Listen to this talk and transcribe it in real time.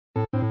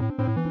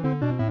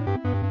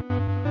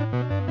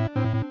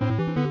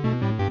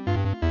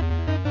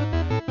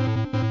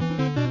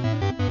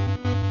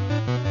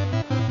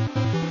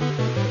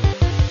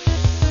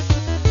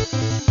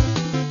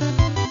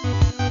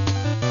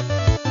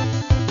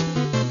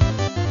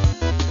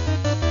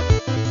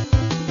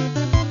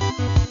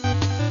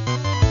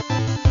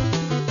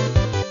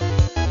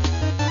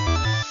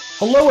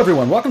Hello,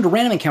 everyone. Welcome to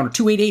Random Encounter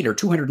 288 or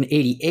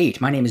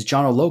 288. My name is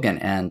John O'Logan,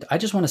 and I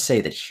just want to say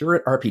that here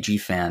at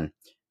RPG Fan,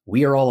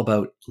 we are all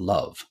about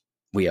love.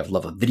 We have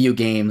love of video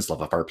games,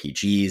 love of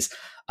RPGs,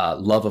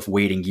 love of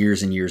waiting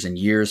years and years and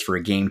years for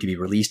a game to be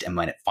released, and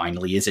when it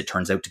finally is, it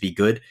turns out to be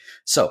good.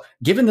 So,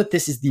 given that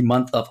this is the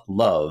month of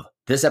love,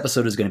 this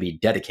episode is going to be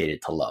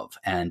dedicated to love,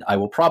 and I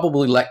will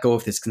probably let go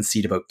of this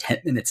conceit about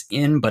 10 minutes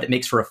in, but it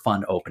makes for a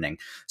fun opening.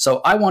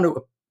 So, I want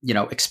to,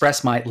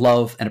 express my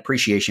love and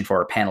appreciation for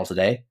our panel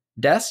today.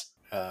 Des?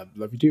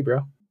 Love you too,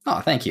 bro. Oh,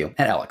 thank you.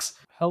 And Alex?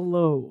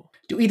 Hello.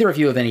 Do either of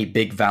you have any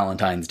big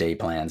Valentine's Day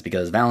plans?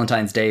 Because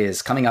Valentine's Day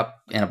is coming up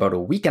in about a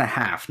week and a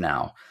half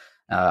now.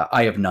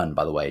 I have none,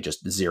 by the way,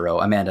 just zero.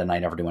 Amanda and I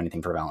never do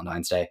anything for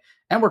Valentine's Day,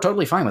 and we're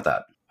totally fine with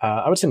that.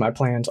 I would say my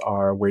plans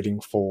are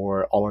waiting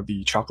for all of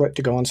the chocolate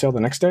to go on sale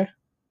the next day,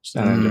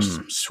 and then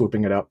just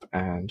swooping it up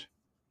and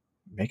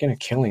making a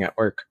killing at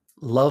work.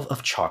 Love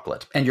of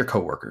chocolate. And your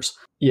coworkers.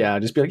 Yeah,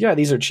 just be like, yeah,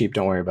 these are cheap.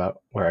 Don't worry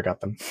about where I got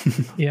them.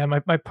 Yeah, my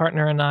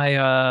partner and I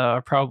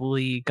are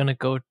probably going to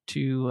go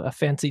to a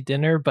fancy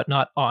dinner, but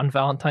not on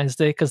Valentine's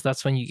Day, because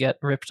that's when you get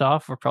ripped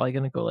off. We're probably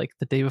going to go like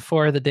the day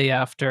before, the day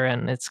after,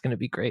 and it's going to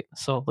be great.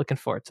 So looking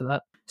forward to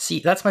that.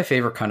 See, that's my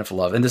favorite kind of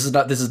love. And this is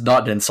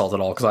not an insult at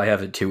all, because I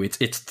have it too.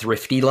 It's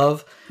thrifty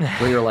love,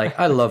 where you're like,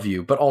 I love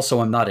you, but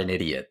also I'm not an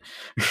idiot.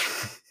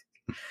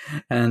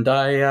 And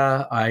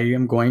I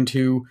am going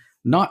to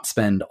not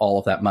spend all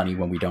of that money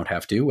when we don't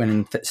have to,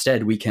 and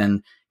instead we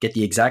can get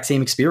the exact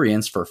same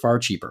experience for far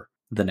cheaper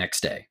the next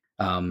day.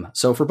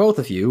 So for both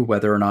of you,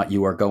 whether or not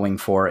you are going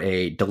for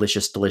a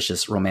delicious,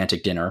 delicious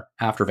romantic dinner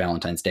after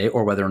Valentine's Day,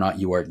 or whether or not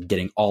you are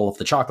getting all of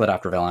the chocolate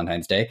after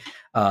Valentine's Day,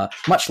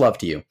 much love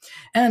to you.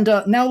 And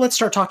now let's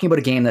start talking about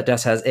a game that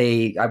Des has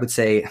I would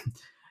say,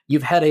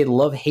 you've had a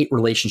love-hate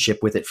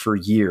relationship with it for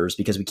years,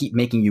 because we keep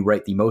making you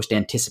write the most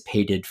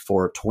anticipated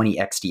for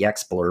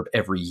 20xdx blurb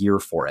every year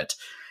for it.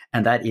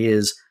 And that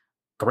is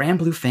Grand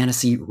Blue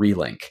Fantasy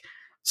Relink.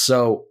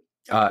 So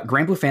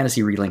Grand Blue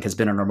Fantasy Relink has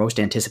been on our most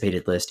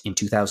anticipated list in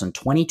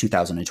 2020,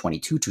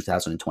 2022,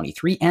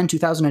 2023, and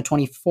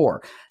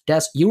 2024.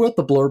 Des, you wrote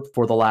the blurb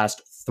for the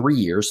last 3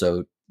 years,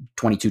 so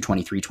 22,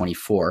 23,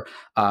 24.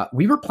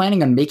 We were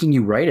planning on making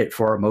you write it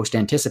for our most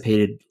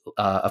anticipated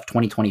of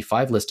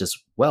 2025 list as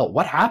well.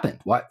 What happened?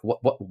 What?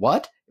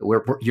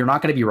 You're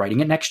not going to be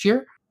writing it next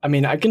year? I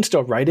mean, I can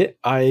still write it.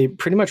 I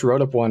pretty much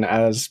wrote up one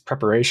as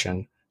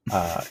preparation,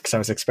 because I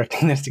was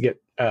expecting this to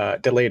get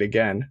delayed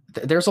again.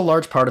 There's a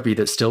large part of me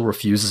that still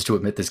refuses to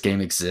admit this game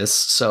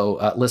exists.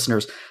 So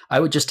listeners, I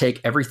would just take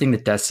everything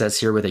that Des says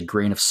here with a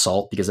grain of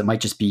salt, because it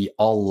might just be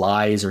all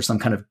lies or some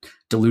kind of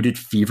deluded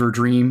fever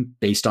dream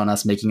based on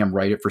us making him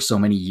write it for so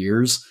many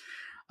years.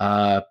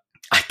 I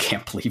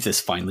can't believe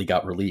this finally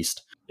got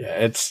released. Yeah,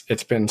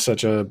 it's been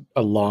such a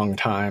long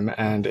time,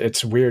 and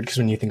it's weird because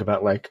when you think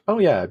about like, oh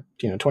yeah,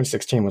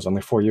 2016 was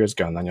only 4 years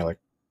ago, and then you're like,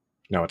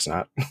 no, it's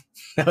not.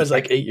 That was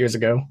like 8 years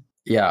ago.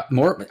 Yeah,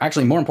 more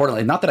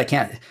importantly, it's not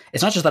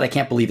just that I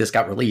can't believe this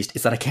got released,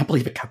 it's that I can't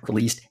believe it got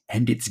released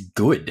and it's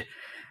good.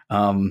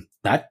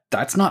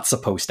 That's not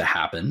supposed to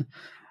happen.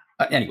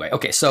 Anyway,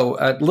 okay, so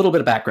a little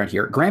bit of background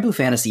here. Grand Blue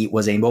Fantasy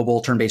was a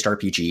mobile turn-based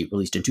RPG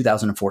released in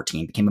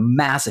 2014, became a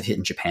massive hit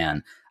in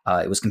Japan.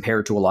 It was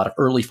compared to a lot of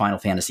early Final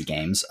Fantasy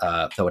games,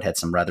 though it had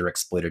some rather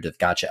exploitative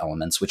gacha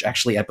elements, which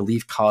actually, I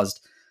believe,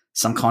 caused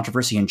some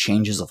controversy and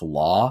changes of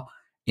law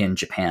in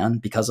Japan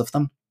because of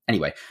them.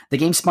 Anyway, the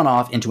game spun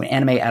off into an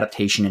anime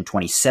adaptation in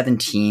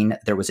 2017.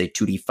 There was a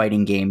 2D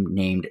fighting game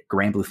named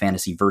Grand Blue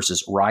Fantasy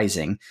Versus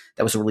Rising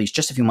that was released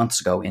just a few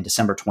months ago in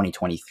December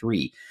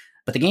 2023.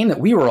 But the game that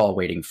we were all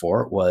waiting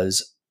for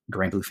was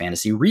Grand Blue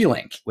Fantasy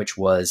Relink, which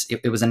was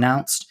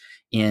announced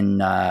in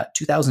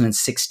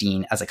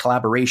 2016 as a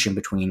collaboration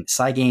between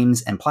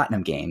Cygames and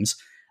Platinum Games.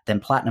 Then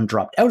Platinum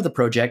dropped out of the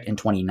project in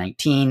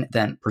 2019.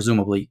 Then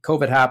presumably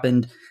COVID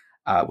happened,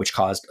 which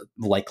caused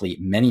likely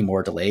many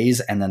more delays.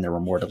 And then there were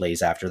more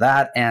delays after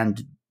that.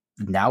 And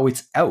now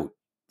it's out.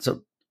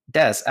 So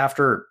Des,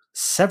 after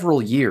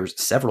 7 years,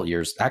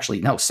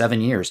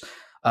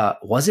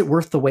 was it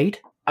worth the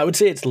wait? I would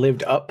say it's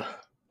lived up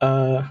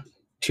to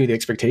the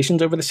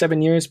expectations over the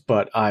 7 years,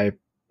 but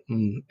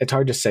it's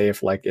hard to say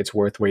if like it's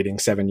worth waiting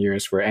 7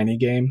 years for any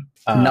game.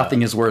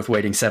 Nothing is worth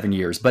waiting 7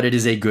 years, but it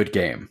is a good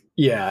game.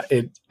 Yeah,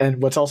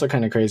 and what's also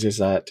kind of crazy is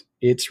that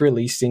it's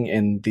releasing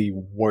in the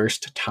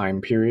worst time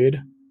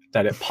period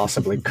that it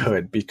possibly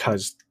could,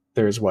 because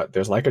there's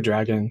Like a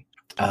Dragon,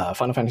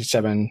 Final Fantasy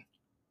VII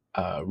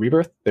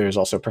Rebirth, there's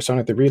also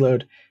Persona 3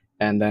 Reload,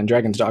 and then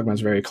Dragon's Dogma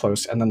is very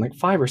close, and then like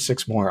 5 or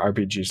 6 more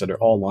RPGs that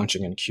are all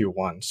launching in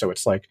Q1. So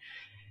it's like,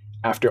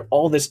 after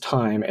all this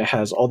time, it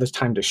has all this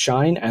time to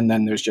shine, and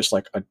then there's just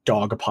like a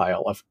dog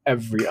pile of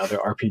every other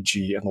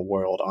RPG in the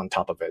world on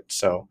top of it.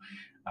 So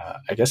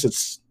I guess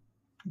it's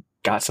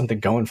got something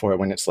going for it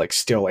when it's like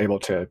still able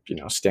to,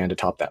 stand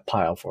atop that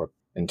pile for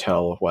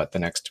until the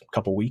next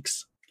couple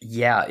weeks.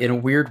 Yeah, in a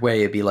weird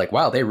way, it'd be like,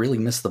 wow, they really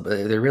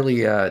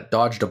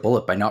dodged a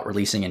bullet by not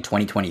releasing in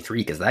 2023,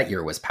 because that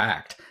year was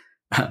packed.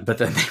 But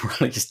then they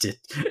released it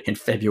in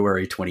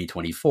February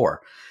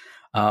 2024.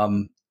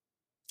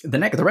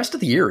 The rest of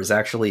the year is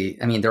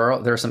actually, I mean, there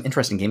are some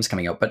interesting games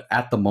coming out, but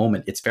at the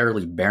moment it's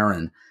fairly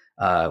barren.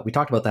 We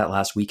talked about that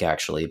last week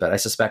actually, but I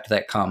suspect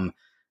that come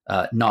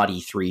not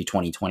E3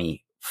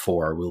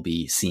 2024, we'll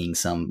be seeing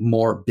some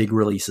more big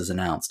releases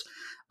announced.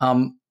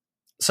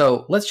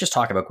 So let's just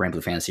talk about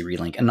Granblue Fantasy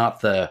Relink and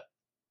not the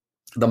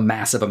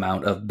massive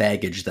amount of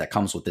baggage that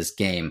comes with this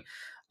game.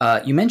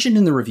 You mentioned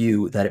in the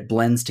review that it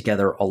blends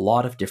together a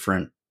lot of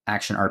different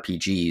action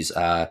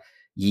RPGs,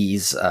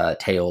 Ys,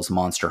 Tales,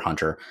 Monster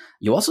Hunter.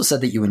 You also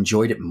said that you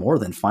enjoyed it more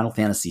than Final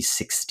Fantasy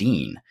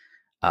 16.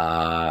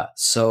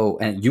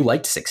 And you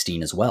liked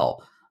 16 as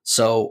well.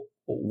 So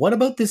what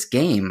about this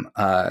game?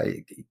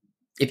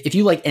 If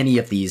you like any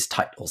of these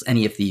titles,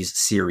 any of these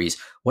series,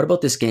 what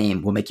about this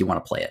game will make you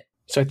want to play it?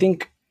 So I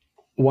think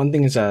one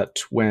thing is that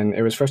when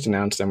it was first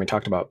announced and we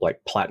talked about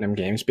like Platinum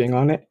Games being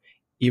on it,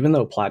 even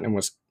though Platinum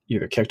was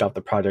either kicked off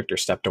the project or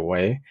stepped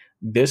away,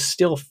 this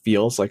still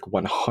feels like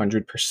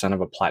 100%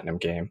 of a Platinum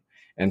game.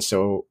 And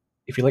so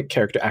if you like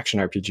character action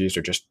RPGs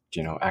or just,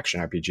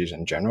 action RPGs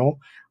in general,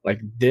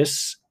 like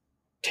this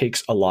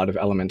takes a lot of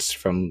elements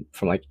from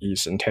like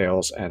Ys and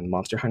Tales and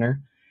Monster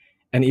Hunter,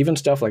 and even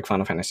stuff like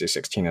Final Fantasy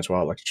 16 as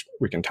well, which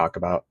we can talk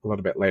about a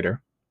little bit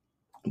later.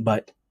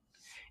 But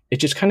it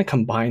just kind of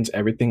combines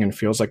everything and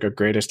feels like a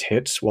greatest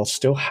hits while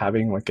still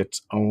having like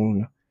its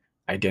own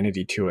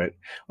identity to it.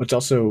 What's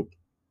also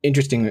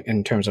interesting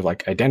in terms of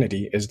like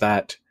identity is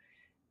that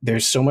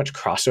there's so much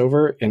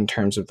crossover in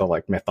terms of the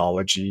like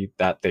mythology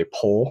that they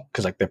pull,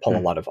 because like they pull a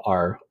lot of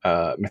our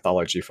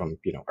mythology from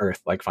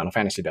Earth, like Final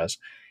Fantasy does.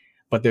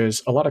 But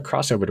there's a lot of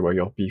crossover to where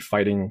you'll be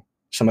fighting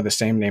some of the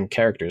same name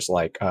characters,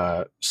 like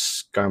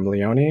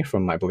Scarmleone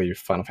from, I believe,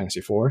 Final Fantasy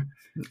IV.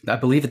 I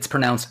believe it's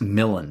pronounced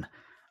Millen.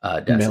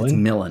 Millen? It's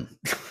Millen.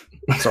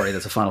 Sorry,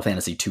 that's a Final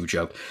Fantasy II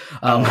joke.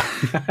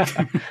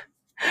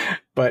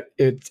 But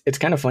it's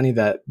kind of funny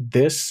that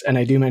this, and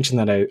I do mention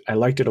that I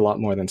liked it a lot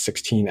more than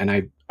 16, and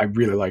I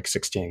really like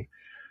 16,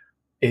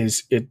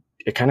 is it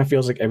kind of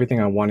feels like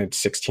everything I wanted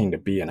 16 to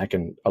be, and I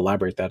can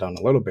elaborate that on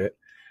a little bit.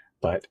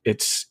 But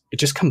it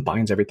just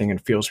combines everything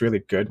and feels really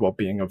good while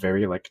being a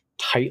very like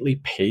tightly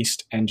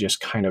paced and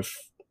just kind of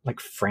like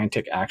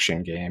frantic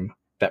action game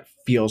that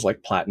feels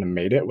like Platinum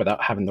made it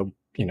without having the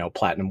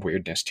Platinum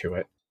weirdness to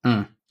it.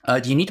 Do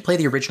you need to play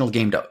the original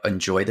game to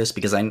enjoy this?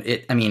 Because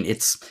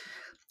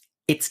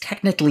it's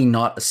technically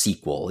not a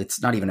sequel.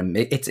 It's not even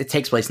it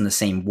takes place in the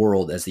same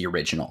world as the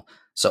original.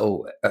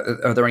 So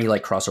are there any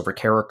like crossover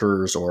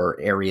characters or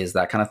areas,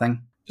 that kind of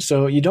thing?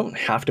 So you don't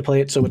have to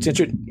play it. So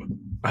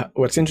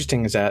what's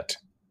interesting is that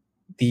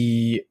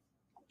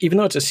even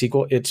though it's a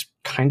sequel, it's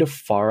kind of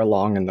far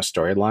along in the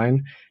storyline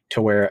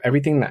to where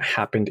everything that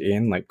happened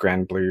in like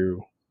Granblue,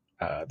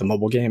 the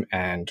mobile game,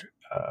 and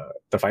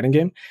the fighting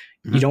game,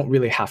 you don't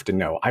really have to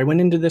know. I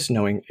went into this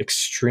knowing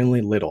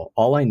extremely little.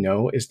 All I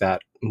know is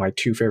that my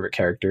two favorite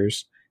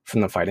characters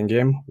from the fighting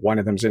game, one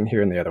of them's in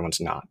here and the other one's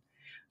not.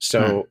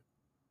 So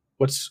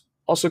what's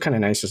also kind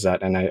of nice is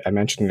that, and I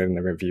mentioned it in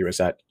the review, is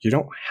that you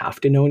don't have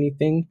to know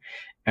anything.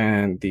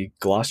 And the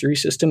glossary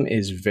system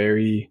is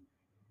very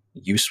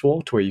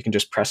useful to where you can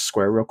just press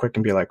square real quick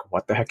and be like,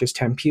 what the heck is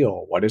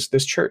Tempeal? What is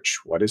this church?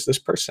 What is this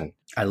person?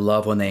 I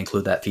love when they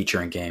include that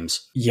feature in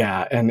games.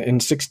 Yeah, and in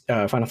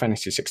Final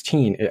Fantasy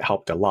 16, it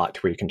helped a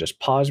lot where you can just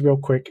pause real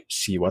quick,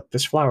 see what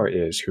this flower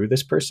is, who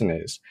this person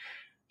is.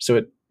 So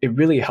it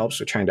really helps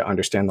with trying to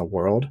understand the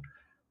world.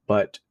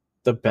 But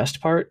the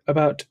best part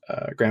about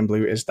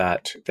Granblue is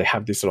that they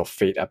have these little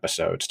fate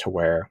episodes to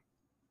where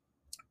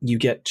you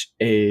get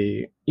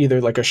either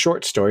like a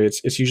short story,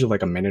 it's usually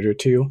like a minute or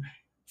two,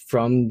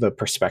 from the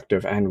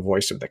perspective and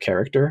voice of the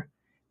character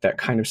that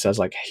kind of says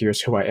like, here's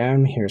who I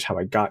am, here's how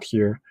I got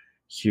here,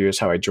 here's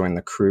how I joined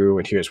the crew,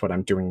 and here's what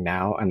I'm doing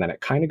now. And then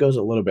it kind of goes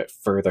a little bit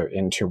further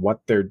into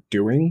what they're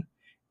doing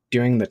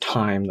during the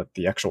time that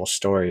the actual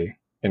story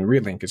in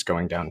Relink is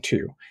going down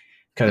too.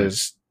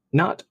 Because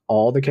not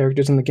all the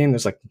characters in the game,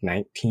 there's like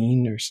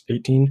 19 or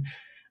 18,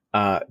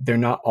 they're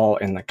not all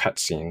in the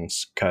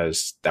cutscenes,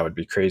 because that would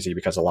be crazy,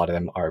 because a lot of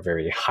them are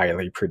very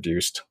highly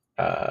produced,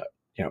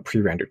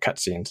 pre-rendered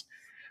cutscenes.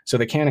 So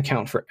they can't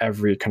account for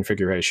every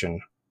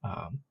configuration.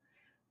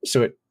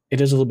 So it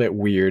is a little bit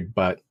weird,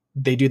 but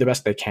they do the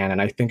best they can,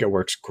 and I think it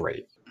works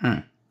great.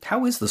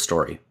 How is the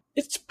story?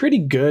 It's pretty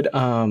good.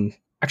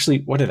 Actually,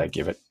 what did I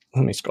give it?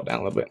 Let me scroll down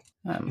a little bit.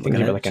 I think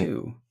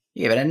you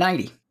gave it a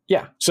 90.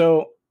 Yeah.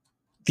 So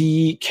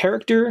the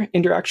character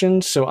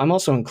interactions, so I'm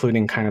also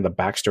including kind of the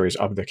backstories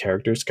of the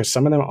characters, because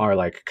some of them are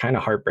like kind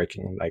of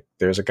heartbreaking. Like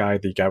there's the guy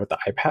with the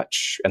eye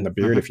patch and the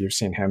beard, if you've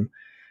seen him.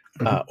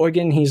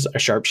 Eugen, he's a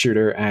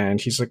sharpshooter and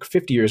he's like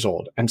 50 years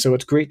old. And so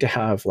it's great to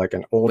have like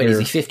an older... Wait, is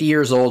he 50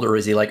 years old, or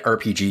is he like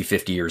RPG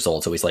 50 years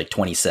old? So he's like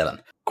 27.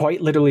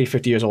 Quite literally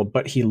 50 years old,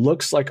 but he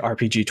looks like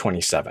RPG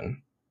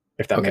 27,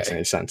 if that makes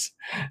any sense.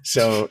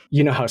 So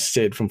you know how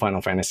Sid from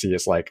Final Fantasy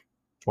is like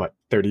what,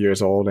 30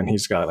 years old, and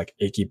he's got like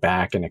achy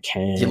back and a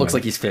cane. He looks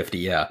like he's 50,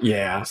 yeah.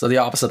 Yeah. So the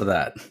opposite of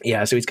that.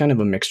 Yeah, so he's kind of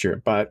a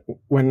mixture. But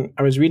when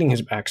I was reading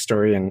his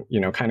backstory and,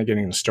 kind of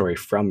getting the story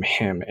from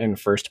him in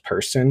first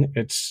person,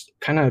 it's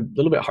kind of a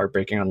little bit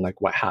heartbreaking on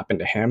like what happened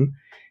to him.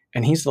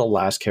 And he's the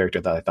last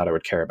character that I thought I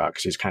would care about,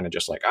 because he's kind of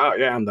just like, oh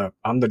yeah,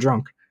 I'm the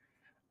drunk.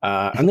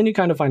 And then you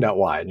kind of find out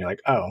why, and you're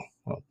like, oh,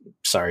 well,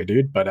 sorry,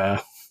 dude, but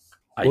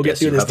we'll get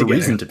through this together.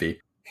 Reason to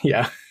be.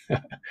 Yeah.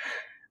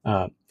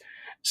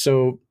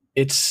 So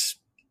it's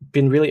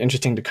been really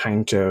interesting to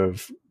kind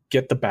of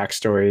get the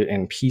backstory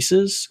in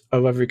pieces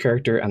of every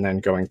character and then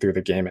going through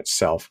the game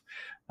itself.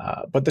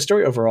 But the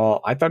story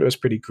overall, I thought it was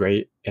pretty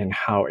great in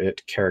how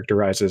it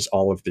characterizes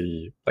all of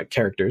the like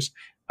characters,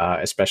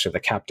 especially the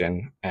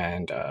captain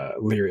and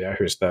Lyria,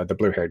 who's the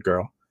blue-haired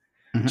girl.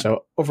 Mm-hmm.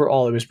 So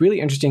overall, it was really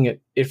interesting.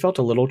 It felt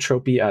a little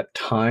tropey at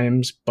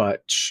times,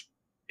 but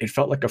it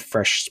felt like a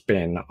fresh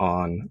spin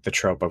on the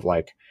trope of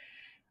like,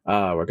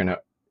 we're going to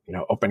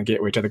open a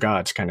gateway to the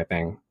gods kind of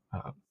thing.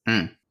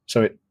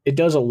 So it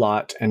does a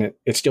lot, and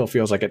it still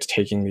feels like it's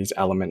taking these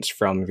elements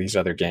from these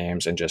other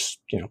games and just,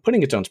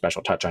 putting its own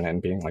special touch on it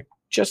and being like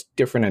just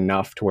different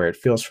enough to where it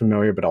feels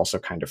familiar, but also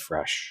kind of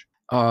fresh.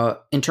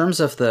 In terms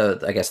of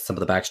some of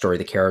the backstory of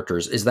the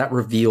characters, is that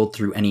revealed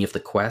through any of the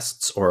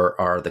quests, or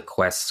are the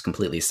quests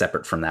completely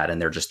separate from that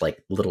and they're just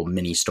like little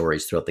mini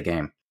stories throughout the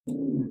game?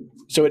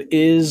 So it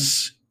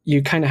is,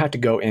 you kind of have to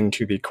go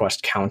into the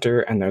quest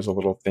counter, and there's a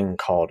little thing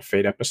called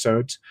fate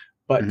episodes.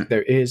 But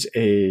there is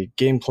a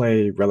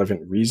gameplay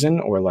relevant reason,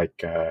 or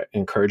like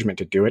encouragement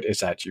to do it, is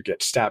that you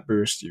get stat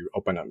boosts, you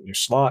open up new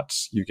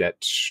slots, you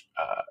get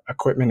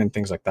equipment and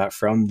things like that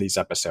from these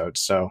episodes.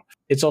 So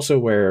it's also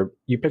where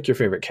you pick your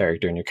favorite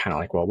character and you're kind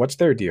of like, well, what's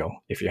their deal?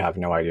 If you have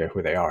no idea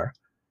who they are,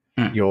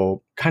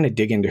 you'll kind of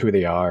dig into who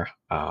they are,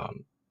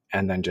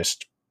 and then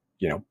just,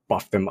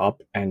 buff them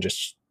up and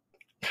just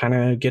kind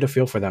of get a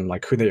feel for them,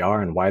 like who they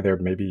are and why they're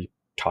maybe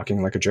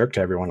talking like a jerk to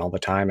everyone all the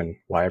time, and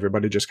why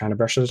everybody just kind of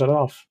brushes it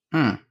off.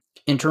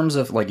 In terms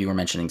of, like you were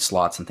mentioning,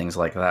 slots and things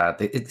like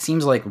that, it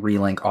seems like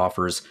Relink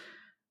offers,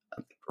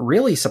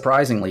 really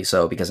surprisingly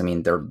so, because I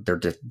mean they're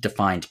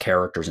defined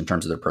characters in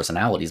terms of their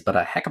personalities, but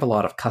a heck of a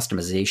lot of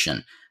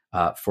customization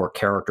for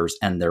characters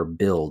and their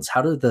builds.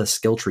 How do the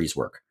skill trees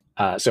work?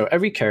 So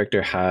every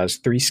character has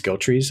 3 skill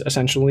trees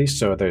essentially.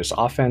 So there's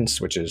offense,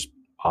 which is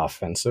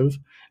offensive,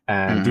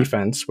 and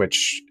defense,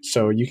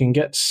 so you can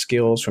get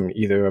skills from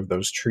either of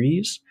those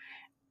trees.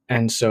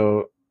 And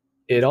so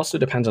it also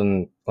depends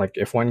on, like,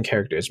 if one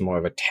character is more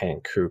of a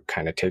tank who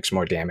kind of takes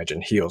more damage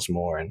and heals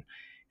more and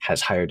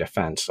has higher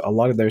defense, a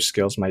lot of their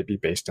skills might be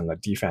based on the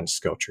defense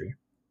skill tree.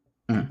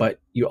 But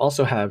you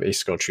also have a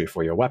skill tree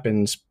for your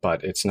weapons,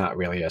 but it's not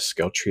really a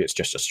skill tree, it's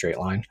just a straight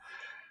line.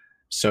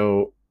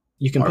 So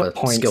you can put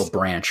points. Skill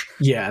branch.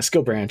 Yeah,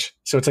 skill branch.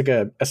 So it's like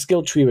a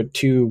skill tree with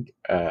 2,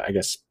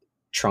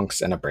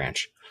 trunks and a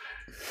branch.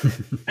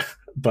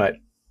 But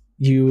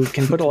you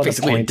can put a lot of points.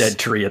 Basically a dead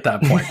tree at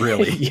that point,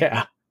 really.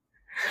 Yeah.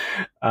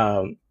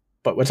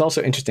 But what's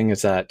also interesting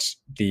is that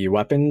the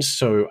weapons,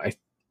 so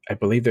I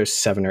believe there's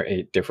 7 or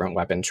 8 different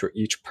weapons for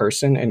each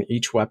person, and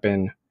each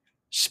weapon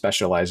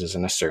specializes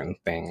in a certain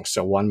thing.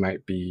 So one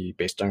might be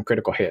based on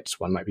critical hits,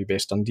 one might be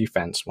based on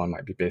defense, one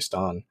might be based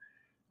on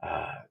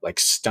like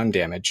stun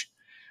damage.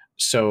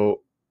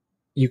 So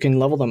you can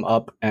level them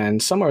up,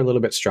 and some are a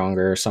little bit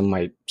stronger, some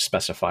might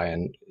specify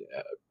in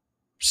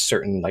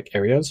certain like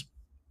areas.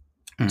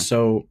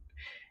 So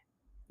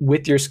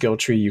with your skill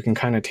tree, you can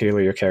kind of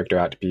tailor your character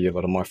out to be a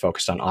little more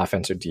focused on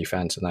offense or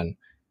defense, and then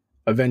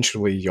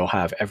eventually you'll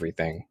have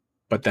everything.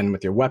 But then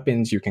with your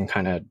weapons, you can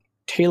kind of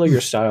tailor your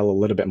style a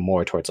little bit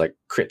more towards like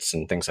crits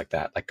and things like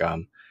that. Like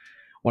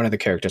one of the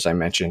characters I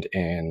mentioned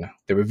in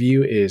the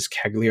review is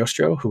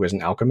Cagliostro, who is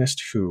an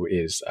alchemist who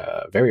is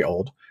very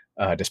old,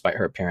 despite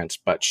her appearance,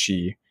 but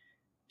she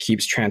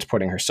keeps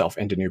transporting herself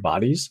into new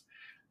bodies.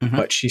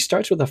 But she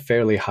starts with a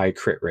fairly high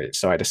crit rate.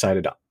 So I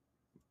decided,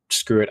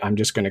 screw it, I'm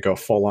just going to go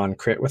full on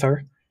crit with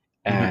her.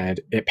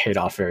 And it paid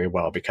off very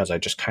well, because I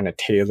just kind of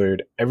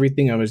tailored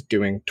everything I was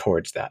doing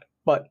towards that.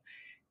 But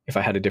if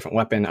I had a different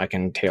weapon, I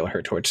can tailor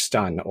her towards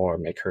stun, or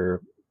make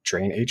her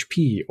drain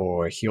HP,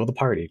 or heal the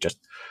party. Just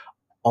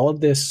all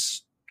of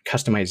this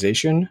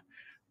customization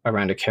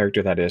around a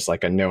character that is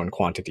like a known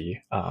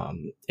quantity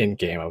in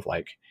game, of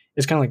like,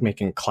 it's kind of like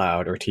making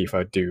Cloud or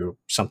Tifa do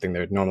something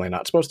they're normally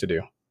not supposed to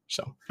do.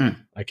 So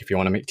like if you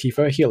want to make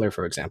Tifa a healer,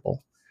 for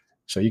example.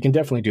 So you can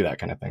definitely do that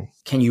kind of thing.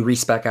 Can you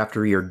respec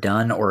after you're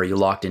done, or are you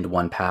locked into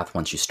one path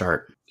once you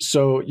start?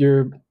 So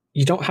you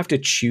don't have to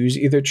choose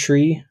either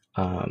tree,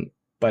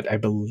 but I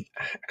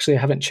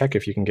haven't checked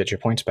if you can get your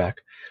points back.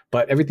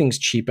 But everything's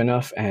cheap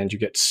enough, and you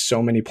get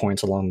so many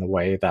points along the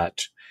way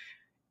that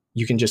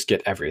you can just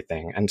get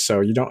everything. And so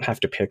you don't have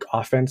to pick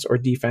offense or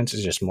defense.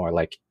 It's just more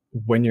like,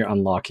 when you're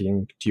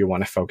unlocking, do you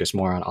want to focus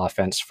more on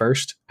offense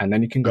first? And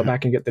then you can go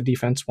back and get the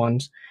defense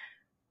ones.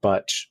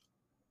 But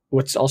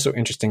what's also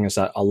interesting is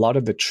that a lot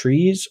of the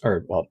trees,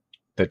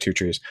 the 2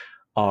 trees,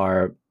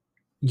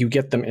 you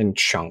get them in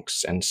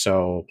chunks. And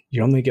so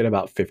you only get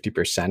about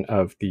 50%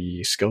 of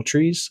the skill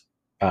trees.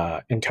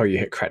 until you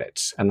hit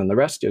credits, and then the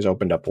rest is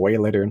opened up way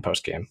later in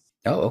post game.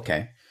 Oh,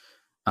 okay.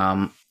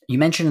 You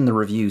mentioned in the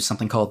review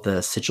something called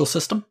the sigil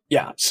system.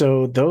 Yeah,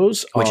 so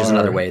those which is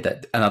another way,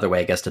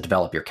 I guess, to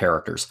develop your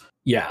characters.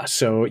 Yeah,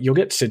 so you'll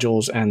get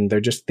sigils, and they're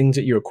just things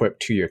that you equip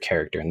to your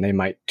character, and they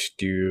might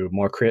do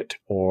more crit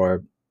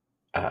or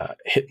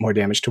hit more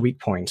damage to weak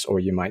points, or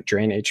you might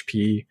drain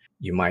HP,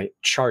 you might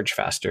charge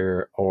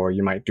faster, or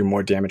you might do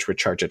more damage with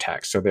charge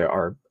attacks. So there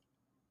are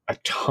a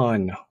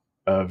ton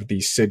of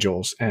these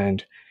sigils,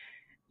 and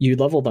you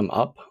level them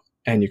up,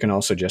 and you can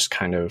also just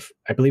kind of,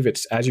 I believe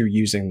it's as you're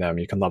using them,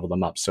 you can level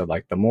them up. So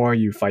like the more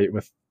you fight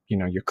with,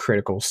 your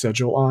critical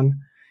sigil on,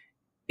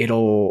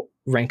 it'll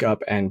rank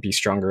up and be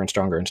stronger and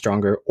stronger and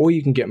stronger, or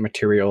you can get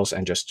materials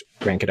and just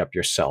rank it up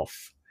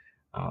yourself.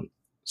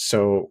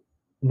 So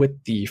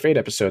with the Fate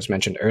episodes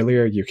mentioned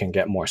earlier, you can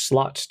get more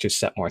slots to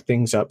set more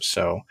things up.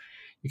 So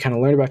you kind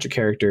of learn about your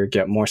character,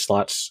 get more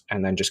slots,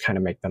 and then just kind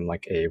of make them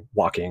like a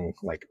walking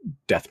like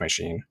death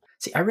machine.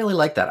 See, I really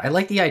like that. I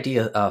like the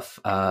idea of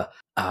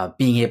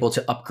being able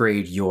to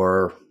upgrade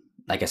your,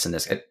 I guess in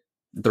this,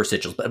 their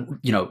sigils,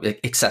 but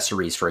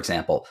accessories, for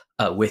example,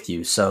 with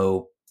you.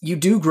 So you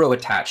do grow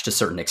attached to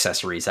certain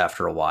accessories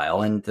after a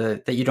while, and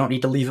that you don't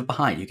need to leave it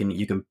behind.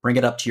 You can bring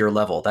it up to your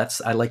level.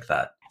 I like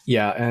that.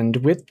 Yeah, and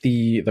with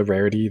the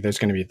rarity, there's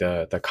going to be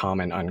the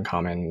common,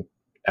 uncommon,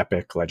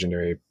 epic,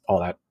 legendary, all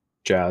that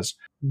jazz.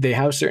 They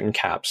have certain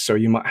caps, so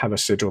you might have a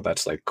sigil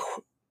that's like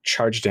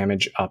charge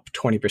damage up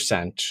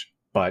 20%,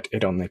 but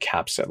it only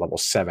caps at level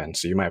 7.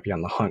 So you might be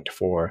on the hunt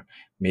for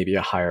maybe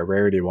a higher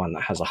rarity one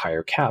that has a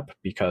higher cap,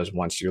 because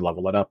once you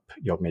level it up,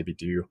 you'll maybe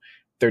do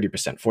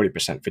 30%,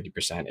 40%,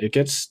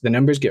 50%. The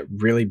numbers get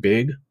really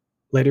big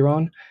later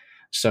on.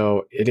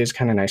 So it is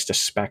kind of nice to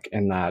spec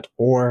in that.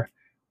 Or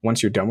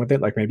once you're done with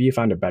it, like maybe you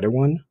found a better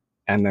one,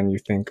 and then you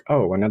think,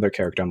 oh, another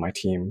character on my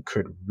team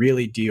could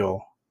really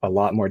deal a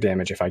lot more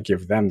damage if I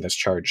give them this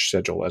charge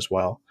sigil as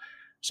well.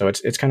 So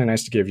it's kind of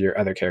nice to give your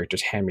other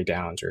characters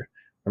hand-me-downs, or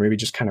maybe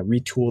just kind of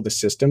retool the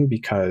system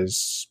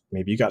because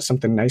maybe you got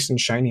something nice and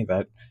shiny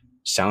that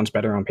sounds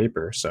better on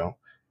paper. So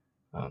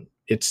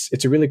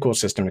it's a really cool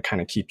system to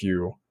kind of keep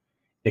you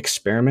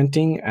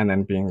experimenting and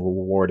then being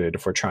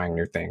rewarded for trying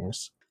new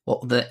things.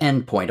 Well, the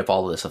end point of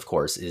all of this, of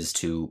course, is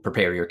to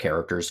prepare your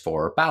characters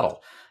for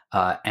battle.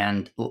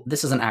 And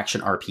this is an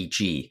action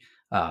RPG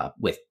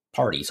with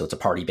party. So it's a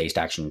party-based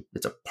action.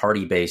 It's a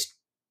party-based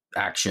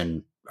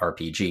action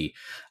RPG.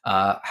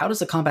 How does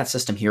the combat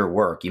system here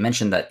work? You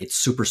mentioned that it's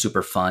super,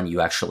 super fun.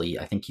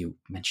 I think you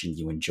mentioned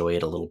you enjoy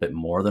it a little bit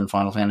more than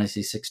Final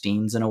Fantasy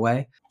 16's in a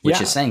way, which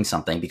is saying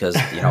something, because,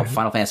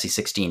 Final Fantasy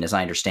 16, as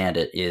I understand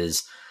it,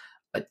 is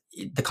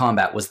the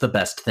combat was the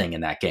best thing in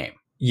that game.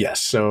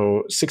 Yes.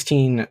 So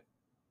 16,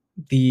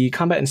 the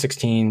combat in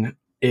 16,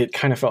 it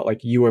kind of felt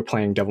like you were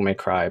playing Devil May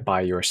Cry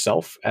by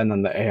yourself, and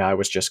then the AI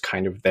was just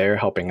kind of there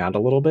helping out a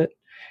little bit.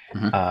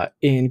 Mm-hmm.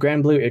 In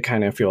Grand Blue, it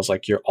kind of feels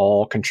like you're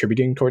all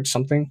contributing towards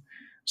something.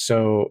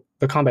 So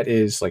the combat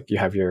is like you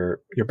have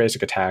your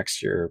basic attacks,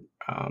 your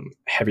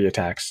heavy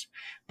attacks.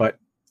 But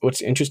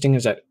what's interesting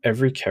is that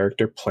every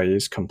character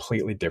plays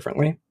completely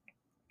differently.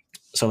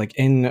 So like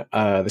in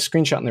the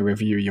screenshot in the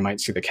review, you might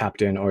see the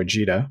captain or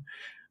Jita,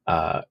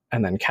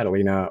 and then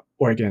Catalina,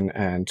 Oregon,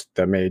 and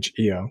the mage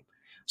Io.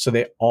 So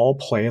they all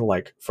play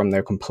like from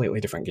their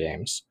completely different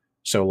games.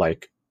 So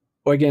like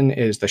Oregon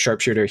is the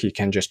sharpshooter. He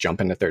can just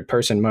jump into third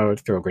person mode,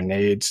 throw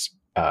grenades,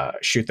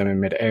 shoot them in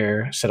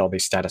midair, set all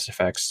these status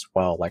effects.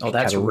 While like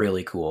that's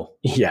really cool.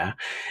 Yeah,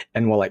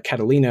 and while like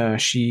Catalina,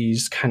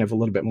 she's kind of a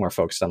little bit more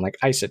focused on like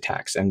ice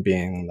attacks and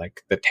being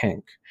like the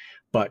tank,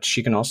 but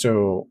she can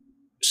also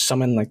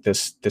summon like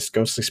this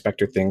ghostly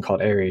specter thing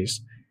called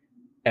Ares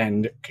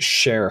and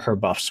share her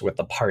buffs with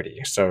the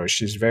party. So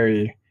she's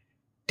very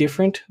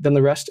different than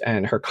the rest,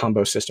 and her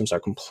combo systems are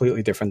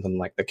completely different than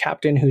like the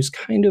captain, who's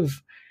kind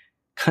of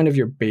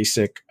your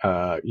basic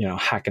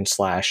hack and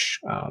slash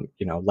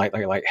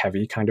light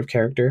heavy kind of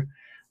character.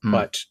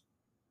 But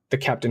the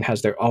captain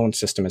has their own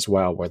system as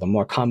well, where the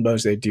more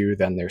combos they do,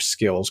 then their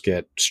skills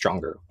get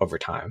stronger over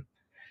time.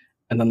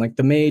 And then like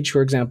the mage,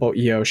 for example,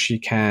 Io, she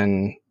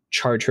can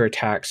charge her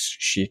attacks,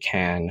 she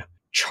can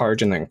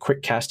charge and then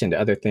quick cast into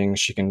other things.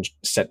 She can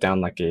set down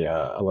like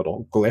a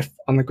little glyph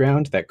on the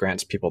ground that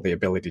grants people the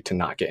ability to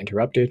not get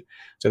interrupted.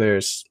 So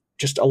there's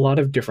just a lot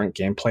of different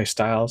gameplay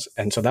styles,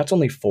 and so that's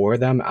only 4 of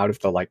them out of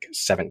the like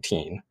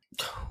 17.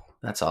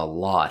 That's a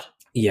lot.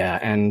 Yeah,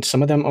 and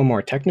some of them are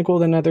more technical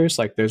than others.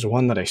 Like there's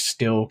one that I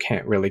still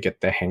can't really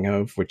get the hang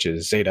of, which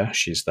is Zeta.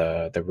 She's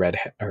the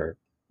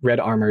red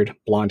armored,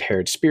 blonde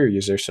haired spear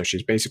user, so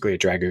she's basically a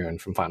dragoon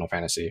from Final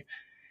Fantasy.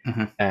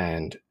 Mm-hmm.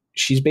 And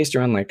she's based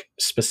around like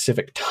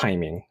specific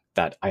timing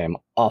that I am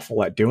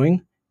awful at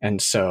doing,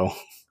 and so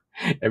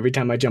every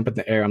time I jump in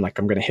the air, I'm like,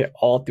 I'm going to hit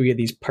all 3 of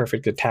these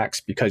perfect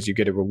attacks, because you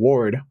get a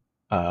reward,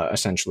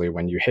 essentially,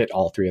 when you hit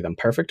all 3 of them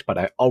perfect. But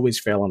I always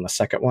fail on the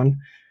second one.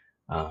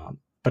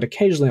 But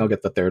occasionally I'll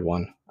get the third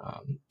one.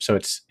 So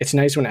it's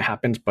nice when it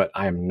happens, but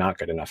I am not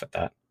good enough at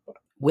that.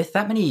 With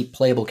that many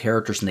playable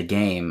characters in the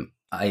game,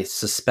 I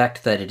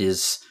suspect that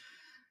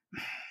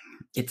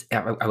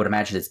I would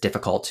imagine it's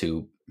difficult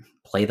to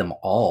play them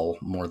all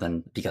more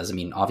than, because I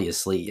mean,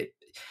 obviously,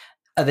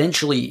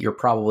 eventually you're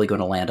probably going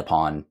to land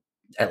upon,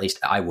 at least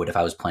I would if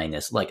I was playing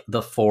this, like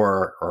the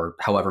 4 or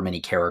however many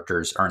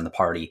characters are in the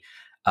party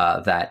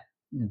that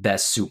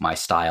best suit my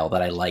style,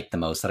 that I like the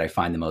most, that I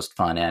find the most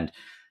fun. And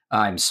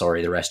I'm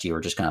sorry, the rest of you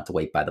are just going to have to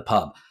wait by the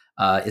pub.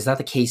 Is that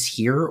the case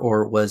here,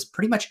 or was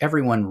pretty much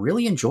everyone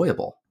really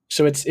enjoyable?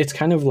 So it's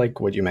kind of like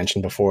what you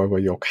mentioned before, where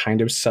you'll kind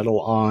of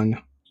settle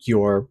on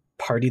your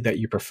party that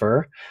you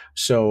prefer.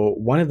 So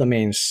one of the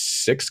main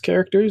 6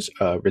 characters,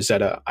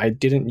 Rosetta, I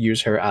didn't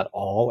use her at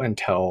all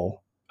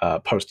until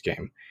post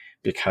game,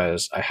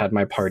 because I had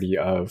my party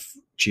of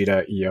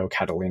Jita, Io,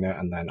 Catalina,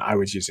 and then I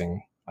was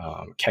using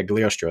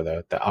Cagliostro,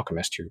 the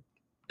alchemist who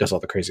does all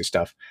the crazy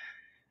stuff.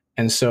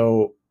 And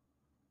so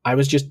I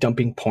was just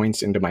dumping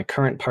points into my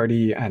current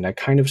party, and I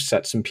kind of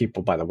set some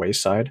people by the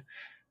wayside.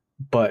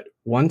 But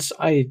once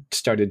I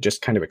started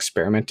just kind of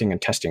experimenting and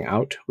testing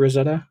out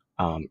Rosetta,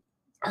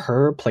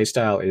 her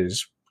playstyle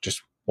is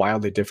just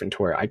wildly different,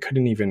 to where I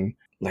couldn't even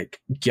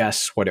like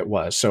guess what it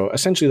was. So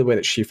essentially the way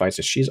that she fights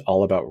is she's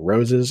all about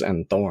roses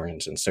and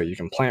thorns. And so you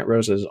can plant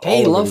roses.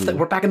 Hey,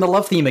 we're back in the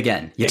love theme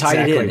again. You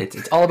tied it in.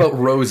 It's all about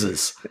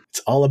roses.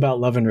 It's all about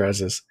love and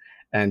roses.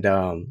 And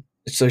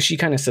so she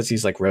kind of sets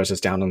these like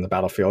roses down on the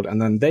battlefield,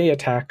 and then they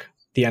attack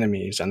the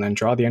enemies and then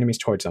draw the enemies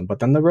towards them. But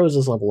then the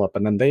roses level up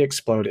and then they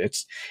explode.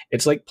 It's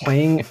like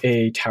playing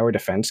a tower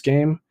defense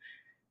game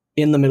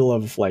in the middle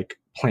of like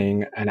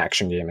playing an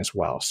action game as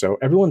well. So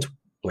everyone's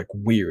like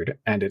weird,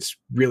 and it's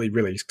really,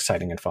 really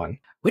exciting and fun.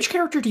 Which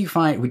character do you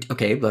find?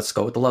 Okay, let's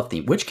go with the love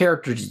theme. Which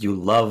character do you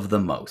love the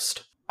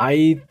most?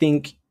 I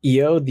think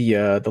Io,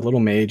 the little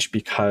mage,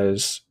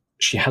 because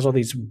she has all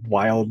these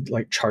wild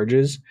like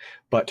charges,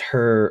 but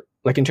her,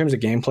 like in terms of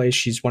gameplay,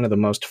 she's one of the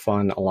most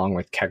fun along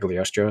with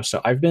Cagliostro.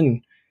 So I've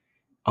been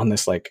on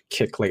this like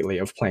kick lately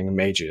of playing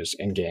mages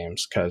in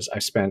games, because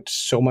I've spent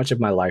so much of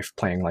my life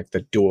playing like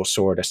the dual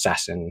sword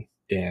assassin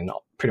in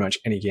pretty much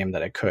any game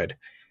that I could.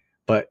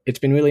 But it's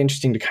been really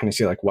interesting to kind of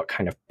see like what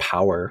kind of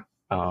power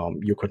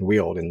you could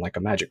wield in like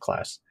a magic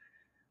class.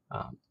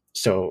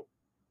 So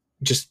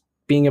just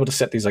being able to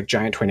set these like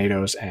giant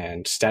tornadoes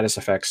and status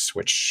effects,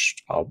 which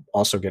I'll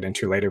also get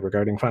into later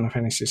regarding Final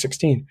Fantasy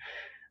 16.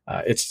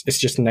 It's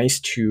just nice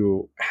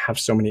to have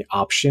so many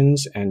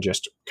options and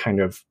just kind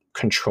of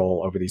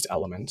control over these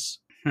elements.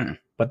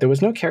 But there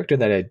was no character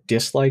that I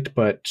disliked,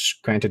 but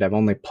granted, I've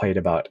only played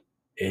about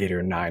 8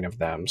 or 9 of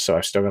them, so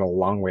I've still got a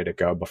long way to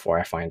go before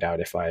I find out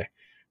if I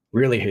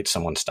really hate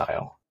someone's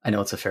style. I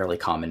know it's a fairly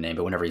common name,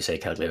 but whenever you say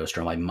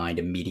Cagliostro, my mind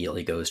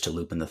immediately goes to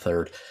Lupin the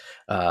Third,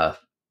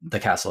 the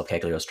Castle of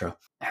Cagliostro.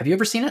 Have you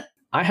ever seen it?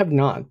 I have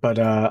not, but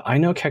I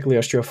know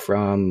Cagliostro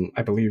from,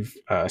 I believe,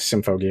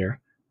 Symphogear,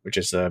 which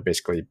is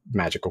basically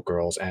magical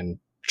girls and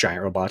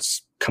giant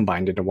robots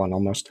combined into one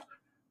almost.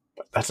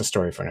 But that's a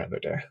story for another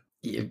day.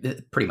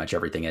 Pretty much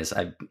everything is.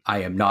 I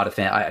am not a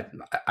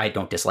fan. I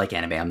don't dislike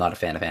anime. I'm not a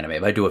fan of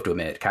anime, but I do have to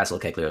admit, Castle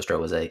of Cagliostro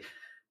was a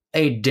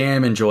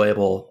damn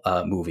enjoyable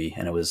movie,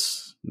 and I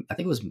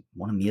think it was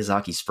one of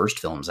Miyazaki's first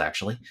films,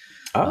 actually.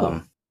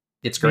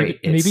 It's great.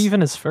 Maybe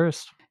even his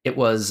first. It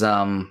was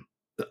a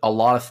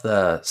lot of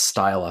the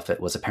style of it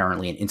was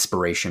apparently an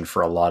inspiration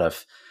for a lot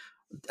of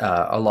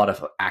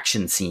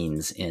action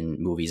scenes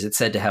in movies. It's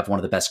said to have one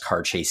of the best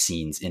car chase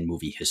scenes in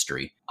movie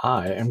history.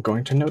 I am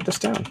going to note this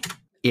down.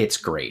 It's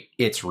great.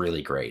 It's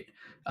really great.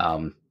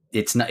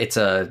 It's a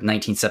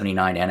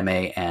 1979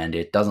 anime, and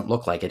it doesn't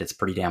look like it. It's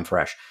pretty damn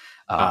fresh.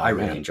 I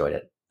really enjoyed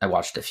it. I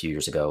watched it a few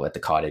years ago at the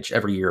cottage.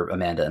 Every year,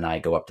 Amanda and I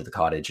go up to the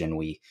cottage, and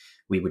we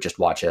would just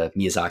watch a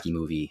Miyazaki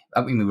movie.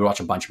 I mean, we would watch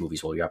a bunch of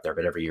movies while we were up there,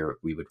 but every year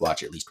we would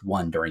watch at least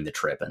one during the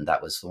trip, and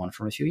that was the one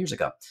from a few years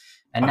ago.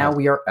 And now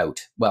we are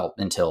out. Well,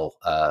 until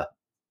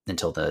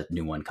the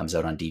new one comes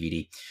out on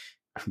DVD.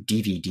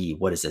 DVD,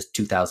 what is this,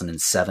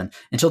 2007?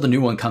 Until the new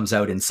one comes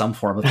out in some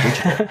form of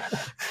digital.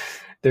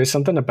 There's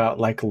something about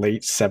like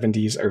late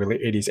 70s, early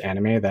 80s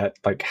anime that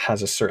like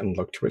has a certain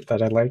look to it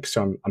that I like.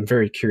 So I'm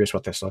very curious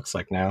what this looks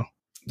like now.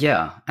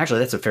 Yeah, actually,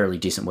 that's a fairly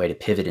decent way to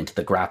pivot into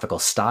the graphical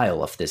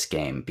style of this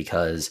game,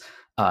 because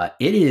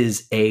it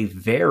is a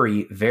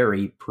very,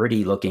 very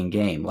pretty looking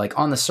game. Like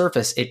on the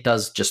surface, it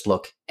does just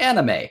look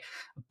anime,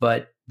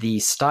 but the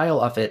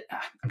style of it,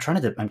 I'm trying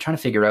to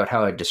figure out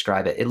how I'd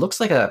describe it. It looks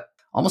like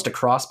almost a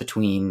cross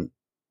between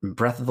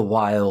Breath of the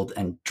Wild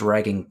and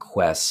Dragon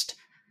Quest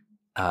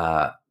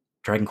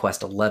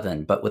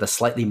 11, but with a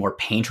slightly more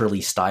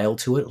painterly style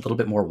to it, a little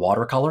bit more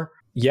watercolor.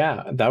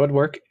 Yeah, that would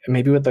work.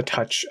 Maybe with a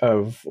touch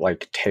of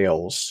like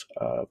Tales,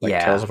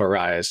 Tales of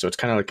Arise. So it's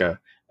kind of like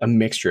a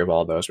mixture of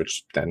all those,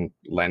 which then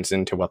lends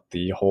into what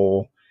the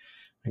whole,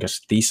 I guess,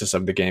 thesis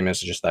of the game is,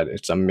 just that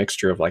it's a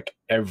mixture of like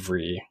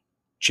every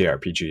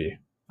JRPG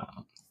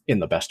in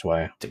the best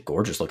way. It's a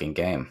gorgeous looking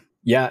game.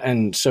 Yeah,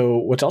 and so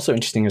what's also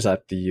interesting is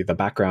that the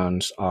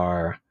backgrounds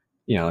are,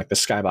 like the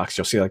skybox,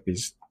 you'll see like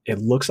these, it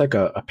looks like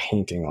a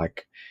painting,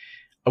 like,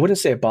 I wouldn't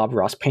say a Bob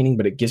Ross painting,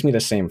 but it gives me the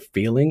same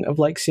feeling of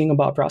like seeing a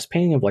Bob Ross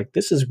painting of like,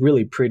 this is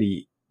really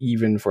pretty,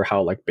 even for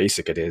how like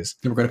basic it is.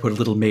 We're going to put a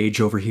little mage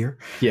over here.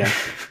 Yeah,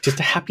 just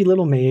a happy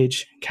little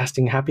mage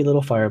casting happy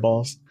little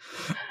fireballs.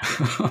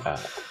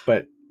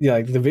 But yeah,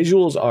 like the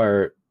visuals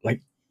are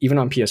like even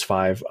on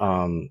PS5,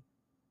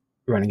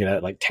 running it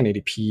at like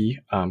 1080p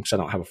because I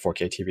don't have a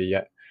 4K TV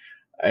yet.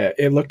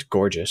 It looked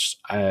gorgeous.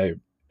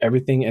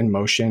 Everything in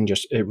motion,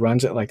 just it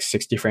runs at like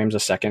 60 frames a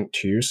second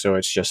too, so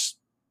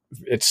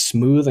it's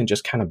smooth and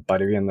just kind of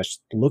buttery and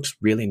looks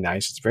really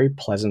nice. It's very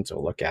pleasant to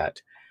look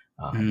at.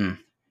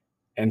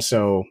 And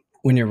so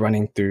when you're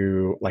running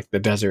through like the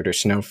desert or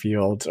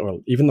snowfields or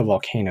even the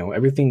volcano,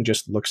 everything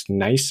just looks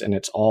nice and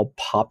it's all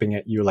popping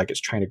at you like it's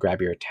trying to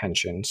grab your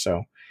attention.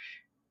 So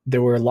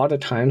there were a lot of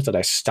times that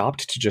I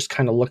stopped to just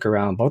kind of look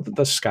around both at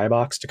the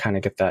skybox to kind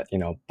of get that,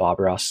 Bob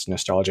Ross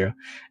nostalgia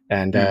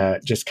and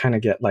just kind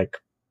of get like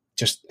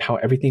just how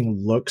everything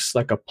looks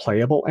like a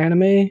playable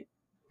anime.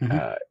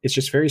 It's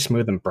just very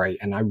smooth and bright,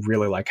 and I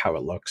really like how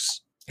it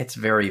looks. It's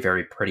very,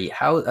 very pretty.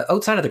 How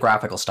outside of the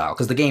graphical style,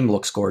 because the game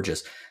looks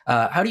gorgeous,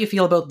 how do you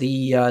feel about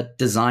the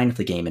design of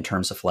the game in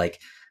terms of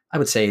like, I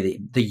would say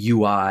the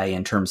UI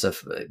in terms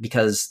of,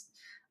 because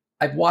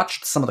I've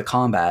watched some of the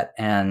combat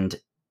and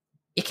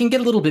it can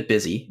get a little bit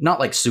busy, not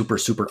like super,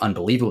 super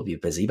unbelievably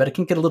busy, but it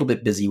can get a little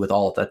bit busy with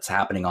all that's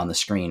happening on the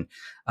screen.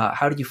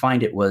 How did you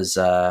find it was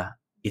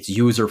its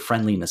user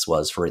friendliness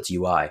was for its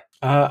UI?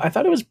 I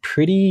thought it was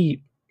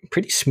pretty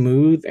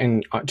smooth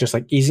and just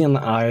like easy on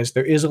the eyes.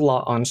 There is a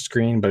lot on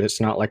screen, but it's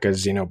not like a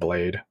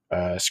Xenoblade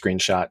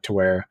screenshot to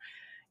where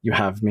you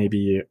have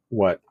maybe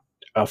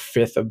a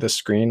fifth of the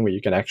screen where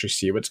you can actually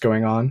see what's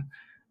going on.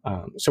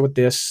 So with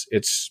this,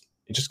 it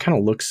just kind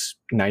of looks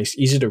nice,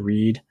 easy to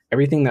read.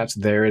 Everything that's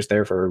there is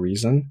there for a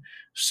reason.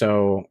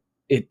 So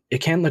it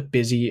can look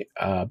busy,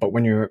 but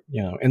when you're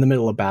in the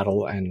middle of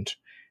battle and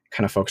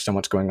kind of focused on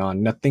what's going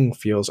on, nothing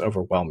feels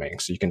overwhelming.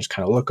 So you can just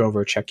kind of look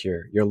over, check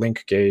your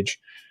link gauge.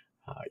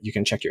 You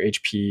can check your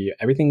HP.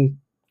 Everything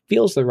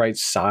feels the right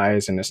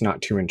size and it's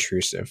not too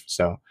intrusive.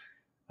 So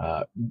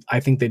I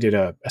think they did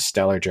a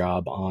stellar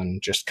job on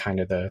just kind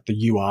of the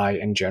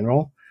UI in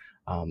general.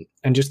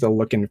 And just the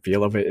look and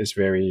feel of it is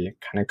very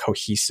kind of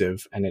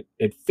cohesive and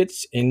it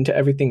fits into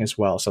everything as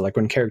well. So like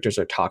when characters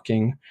are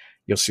talking,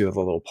 you'll see the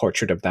little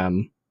portrait of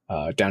them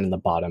down in the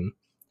bottom.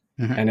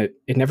 And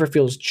it never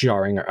feels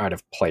jarring or out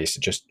of place.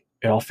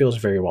 It all feels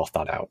very well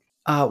thought out.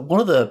 One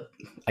of the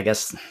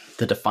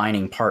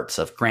defining parts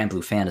of Grand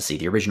Blue Fantasy,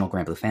 the original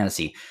Grand Blue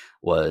Fantasy,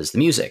 was the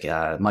music.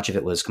 Much of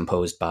it was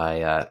composed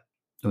by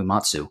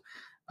Uematsu,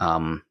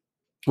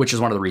 which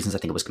is one of the reasons I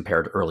think it was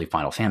compared to early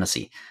Final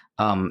Fantasy.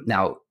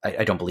 Now,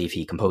 I don't believe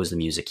he composed the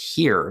music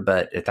here,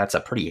 but that's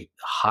a pretty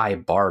high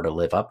bar to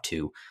live up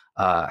to.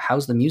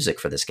 How's the music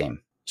for this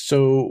game?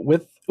 So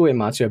with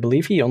Uematsu, I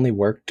believe he only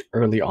worked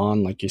early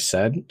on, like you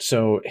said.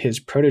 So his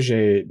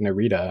protege,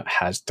 Narita,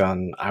 has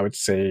done, I would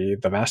say,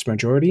 the vast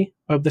majority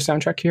of the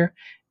soundtrack here.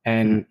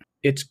 And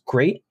it's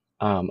great.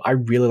 I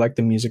really like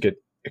the music. It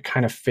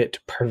kind of fit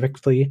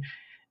perfectly.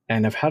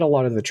 And I've had a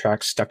lot of the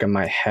tracks stuck in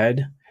my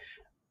head.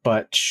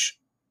 But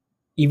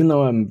even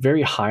though I'm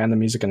very high on the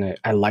music and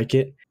I like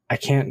it, I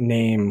can't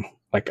name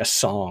like a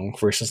song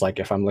versus like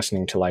if I'm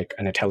listening to like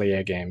an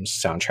Atelier Games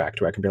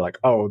soundtrack where I can be like,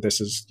 oh, this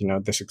is,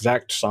 this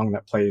exact song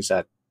that plays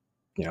at,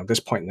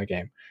 this point in the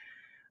game.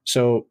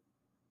 So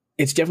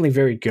it's definitely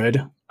very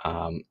good.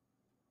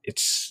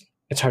 It's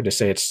hard to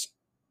say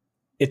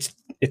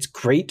it's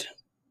great,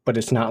 but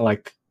it's not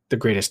like the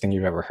greatest thing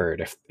you've ever heard,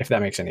 if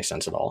that makes any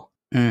sense at all.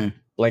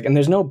 Like, and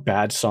there's no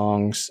bad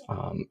songs.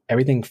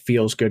 Everything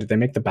feels good. They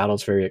make the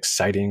battles very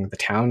exciting. The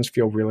towns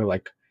feel really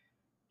like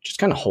just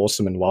kind of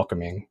wholesome and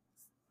welcoming.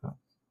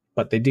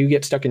 But they do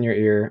get stuck in your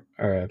ear,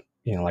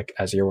 like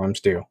as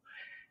earworms do.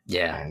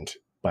 Yeah.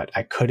 But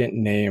I couldn't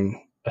name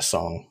a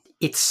song.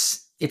 It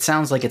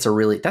sounds like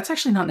that's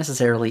actually not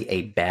necessarily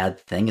a bad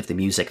thing if the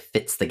music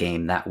fits the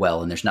game that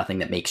well and there's nothing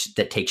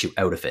that takes you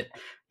out of it.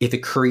 If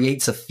it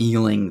creates a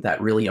feeling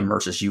that really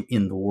immerses you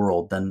in the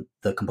world, then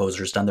the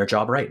composer's done their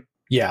job right.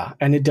 Yeah,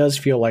 and it does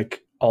feel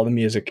like all the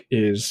music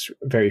is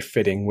very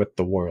fitting with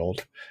the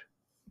world,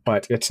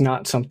 but it's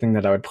not something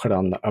that I would put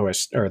on the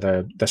OS or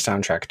the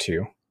soundtrack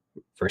to.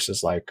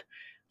 Versus like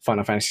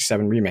Final Fantasy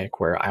VII Remake,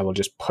 where I will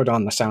just put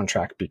on the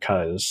soundtrack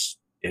because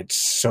it's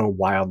so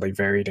wildly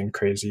varied and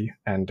crazy.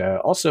 And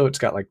also it's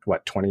got like,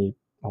 20,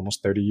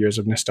 almost 30 years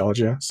of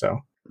nostalgia. So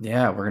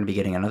yeah, we're going to be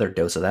getting another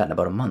dose of that in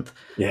about a month.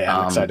 Yeah,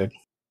 I'm excited.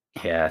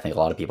 Yeah, I think a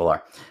lot of people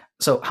are.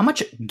 So how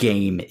much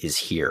game is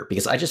here?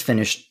 Because I just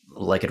finished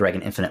Like a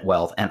Dragon Infinite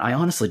Wealth, and I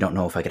honestly don't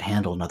know if I could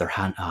handle another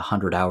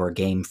 100-hour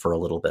game for a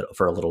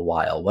little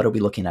while. What are we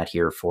looking at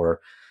here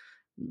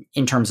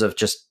in terms of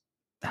just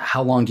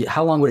how long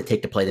would it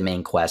take to play the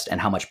main quest,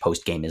 and how much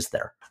post game is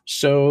there?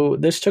 So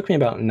this took me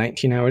about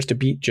 19 hours to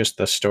beat just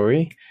the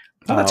story.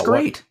 Oh, that's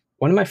great.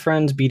 One of my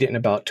friends beat it in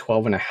about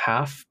 12 and a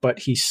half, but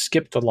he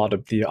skipped a lot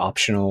of the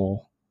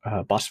optional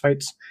boss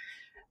fights.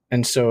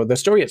 And so the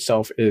story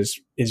itself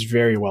is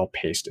very well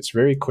paced. It's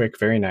very quick,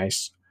 very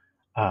nice.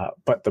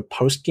 But the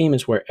post game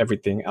is where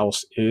everything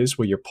else is,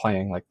 where you're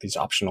playing like these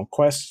optional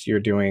quests. You're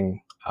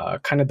doing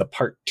kind of the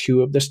part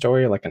 2 of the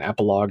story, like an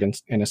epilogue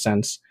in a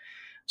sense.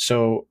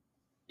 So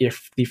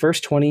if the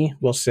first 20,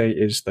 we'll say,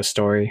 is the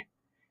story,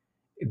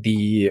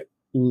 the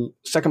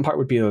second part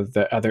would be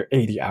the other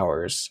 80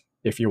 hours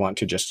if you want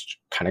to just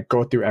kind of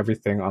go through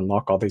everything,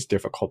 unlock all these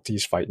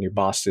difficulties, fight new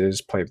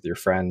bosses, play with your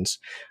friends.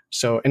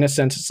 So in a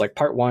sense, it's like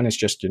part 1 is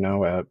just,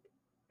 a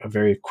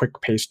very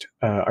quick-paced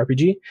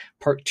RPG.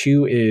 Part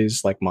 2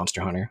 is like Monster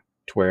Hunter,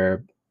 to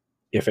where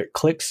if it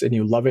clicks and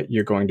you love it,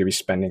 you're going to be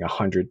spending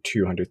 100,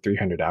 200,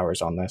 300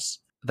 hours on this.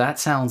 That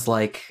sounds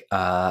like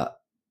a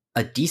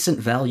decent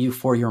value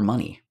for your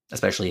money,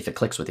 especially if it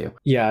clicks with you.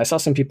 Yeah, I saw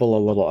some people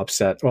a little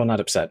upset. Well, not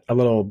upset, a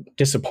little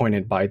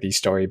disappointed by the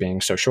story being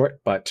so short,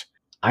 but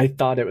I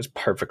thought it was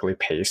perfectly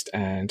paced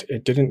and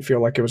it didn't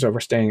feel like it was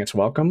overstaying its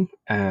welcome.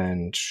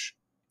 And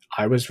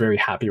I was very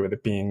happy with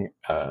it being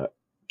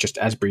just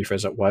as brief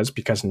as it was,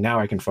 because now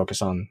I can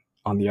focus on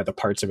the other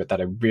parts of it that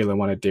I really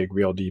want to dig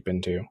real deep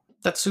into.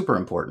 That's super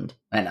important.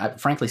 And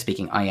frankly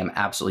speaking, I am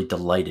absolutely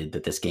delighted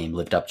that this game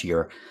lived up to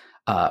your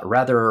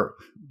rather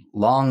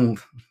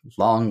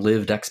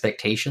long-lived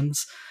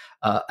expectations.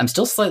 I'm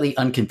still slightly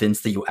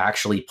unconvinced that you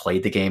actually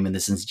played the game and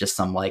this is just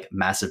some like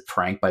massive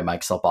prank by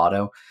Mike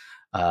Salvato.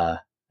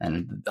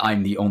 And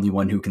I'm the only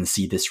one who can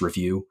see this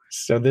review.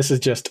 So this is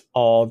just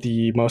all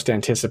the most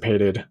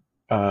anticipated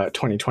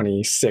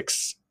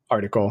 2026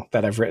 article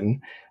that I've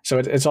written. So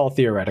it's all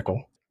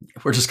theoretical.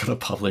 We're just going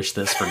to publish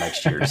this for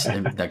next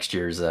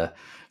year's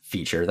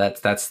feature.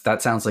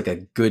 That sounds like a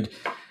good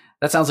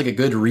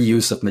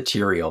reuse of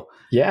material.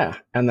 Yeah,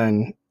 and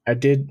then I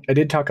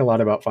did talk a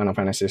lot about Final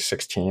Fantasy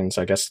 16.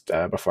 So I guess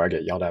before I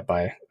get yelled at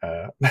by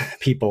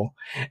people,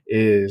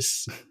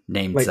 is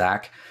named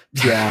Zach.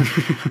 Yeah.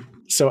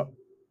 So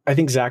I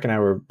think Zach and I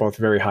were both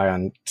very high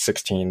on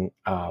 16,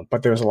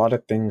 but there's a lot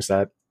of things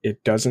that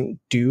it doesn't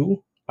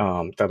do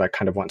that I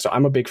kind of want. So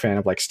I'm a big fan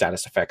of like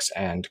status effects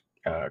and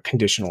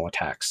conditional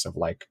attacks of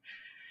like,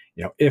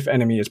 if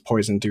enemy is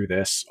poisoned, do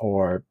this,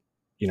 or,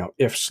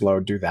 if slow,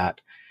 do that.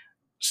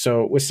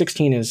 So with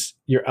 16 is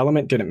your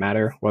element didn't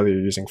matter whether you're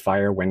using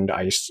fire, wind,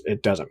 ice,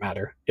 it doesn't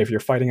matter. If you're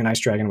fighting an ice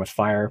dragon with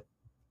fire,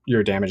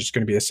 your damage is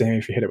going to be the same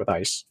if you hit it with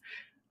ice.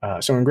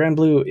 So in Grand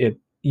Blue,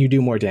 you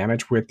do more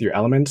damage with your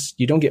elements.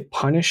 You don't get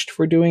punished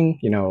for doing,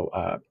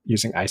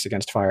 using ice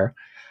against fire.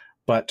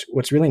 But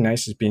what's really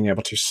nice is being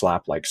able to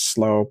slap like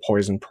slow,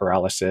 poison,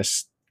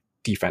 paralysis,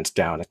 defense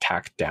down,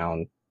 attack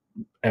down,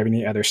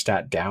 any other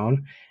stat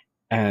down.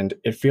 And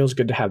it feels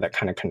good to have that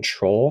kind of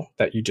control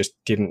that you just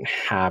didn't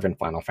have in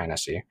Final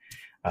Fantasy.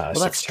 Well,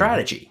 that's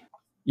strategy.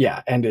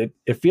 Yeah, and it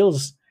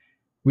feels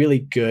really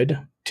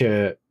good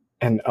to,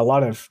 and a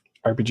lot of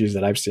RPGs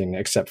that I've seen,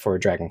 except for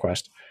Dragon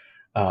Quest,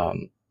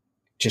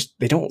 just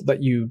they don't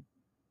let you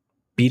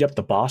beat up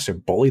the boss or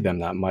bully them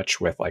that much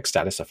with like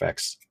status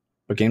effects.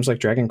 But games like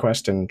Dragon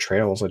Quest and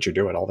Trails let you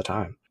do it all the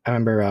time. I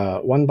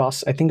remember one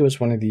boss, I think it was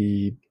one of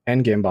the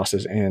endgame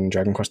bosses in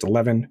Dragon Quest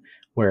XI,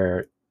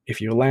 where if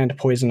you land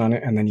poison on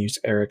it and then use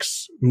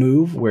Eric's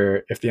move,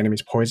 where if the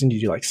enemy's poisoned, you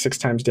do like 6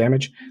 times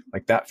damage,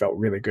 like that felt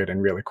really good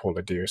and really cool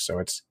to do. So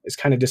it's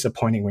kind of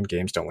disappointing when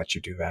games don't let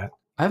you do that.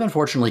 I've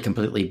unfortunately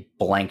completely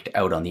blanked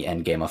out on the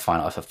end game of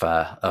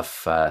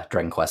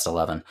Dragon Quest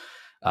XI.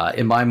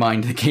 In my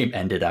mind, the game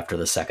ended after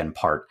the second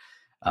part.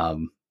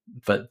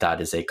 But that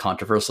is a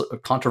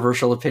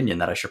controversial opinion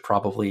that I should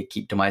probably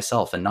keep to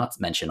myself and not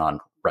mention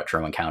on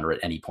Retro Encounter at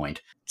any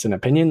point. It's an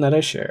opinion that I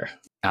share.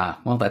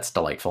 Well, that's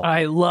delightful.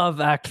 I love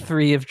Act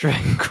 3 of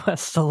Dragon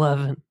Quest XI.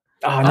 Oh,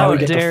 now we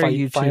get to fight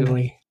you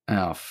finally.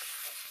 Oh,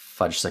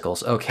 fudge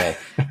sickles. Okay.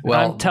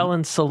 Well, I'm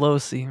telling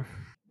Solosi.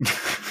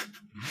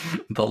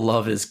 The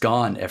love is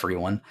gone,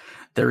 everyone.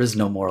 There is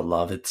no more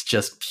love. It's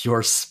just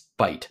pure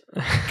spite.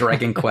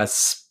 Dragon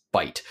Quest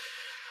spite.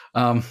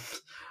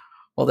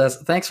 Well, Des,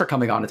 thanks for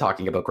coming on and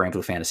talking about Grand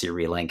Blue Fantasy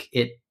Relink.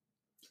 It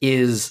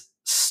is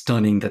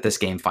stunning that this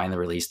game finally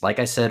released. Like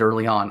I said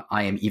early on,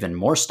 I am even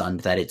more stunned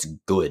that it's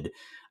good.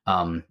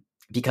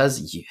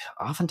 Because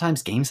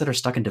oftentimes games that are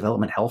stuck in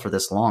development hell for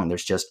this long,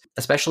 there's just,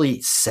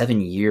 especially 7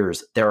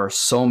 years, there are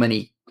so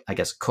many, I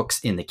guess, cooks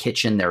in the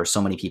kitchen. There are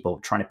so many people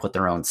trying to put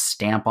their own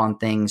stamp on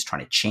things,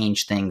 trying to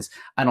change things.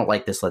 I don't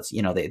like this.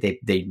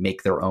 They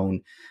make their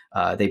own,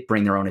 they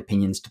bring their own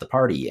opinions to the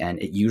party, and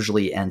it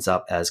usually ends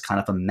up as kind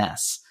of a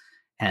mess.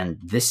 And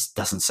this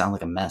doesn't sound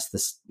like a mess.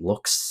 This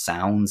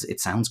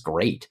sounds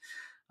great.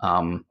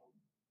 And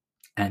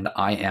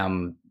I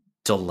am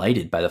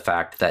delighted by the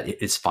fact that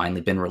it has finally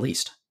been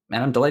released.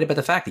 And I'm delighted by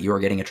the fact that you are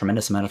getting a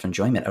tremendous amount of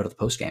enjoyment out of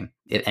the postgame.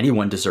 If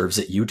anyone deserves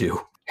it, you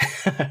do.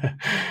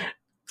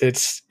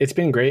 It's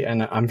been great,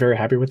 and I'm very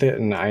happy with it.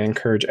 And I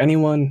encourage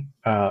anyone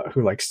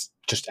who likes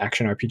just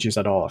action RPGs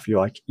at all, if you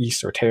like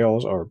Ys or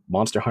Tales or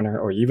Monster Hunter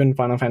or even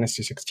Final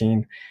Fantasy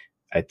 16,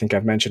 I think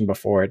I've mentioned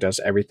before, it does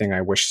everything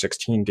I wish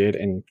 16 did,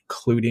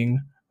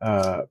 including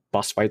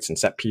boss fights and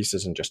set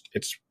pieces, and just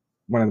it's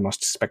one of the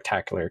most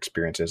spectacular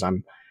experiences.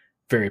 I'm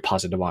very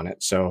positive on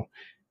it. So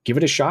give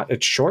it a shot.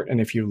 It's short,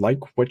 and if you like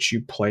what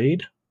you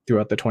played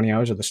throughout the 20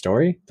 hours of the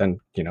story, then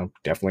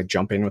definitely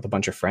jump in with a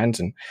bunch of friends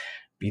and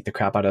beat the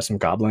crap out of some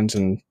goblins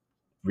and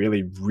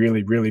really,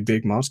 really, really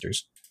big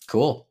monsters.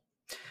 Cool.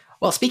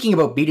 Well, speaking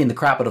about beating the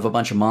crap out of a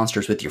bunch of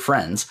monsters with your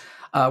friends,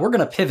 we're going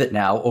to pivot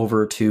now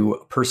over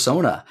to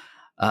Persona.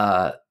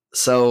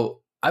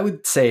 So I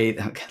would say,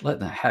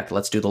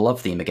 let's do the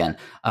love theme again.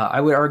 I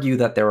would argue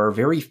that there are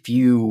very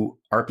few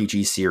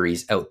RPG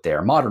series out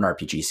there, modern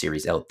RPG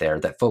series out there,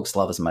 that folks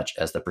love as much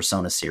as the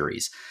Persona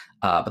series.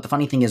 But the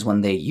funny thing is,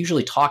 when they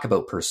usually talk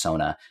about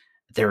Persona,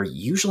 they're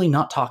usually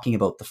not talking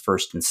about the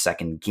first and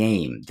second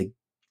game.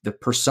 The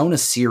Persona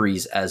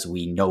series, as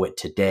we know it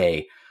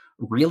today,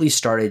 really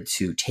started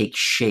to take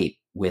shape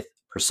with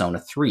Persona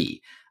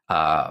 3,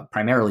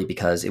 primarily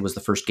because it was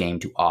the first game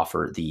to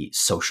offer the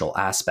social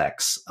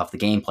aspects of the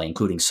gameplay,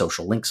 including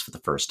social links for the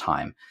first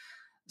time.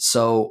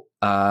 So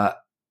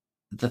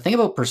the thing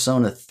about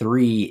Persona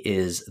 3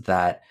 is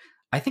that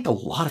I think a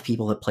lot of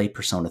people have played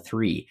Persona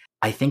 3.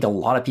 I think a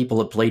lot of people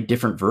have played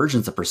different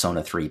versions of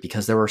Persona 3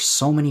 because there are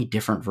so many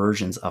different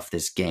versions of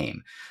this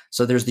game.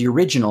 So there's the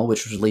original,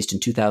 which was released in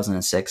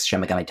 2006,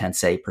 Shin Megami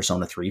Tensei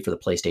Persona 3 for the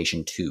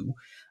PlayStation 2.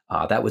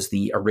 That was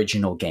the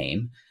original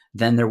game.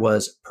 Then there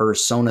was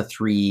Persona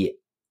 3,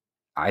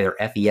 either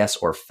FES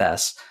or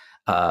FES,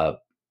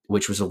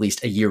 which was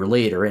released a year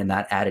later, and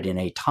that added in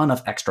a ton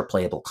of extra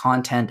playable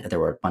content. There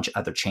were a bunch of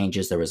other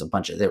changes. There was a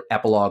bunch of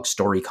epilogue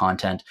story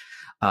content.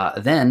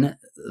 Then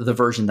the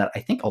version that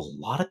I think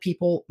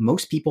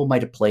most people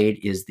might have played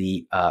is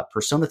the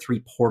Persona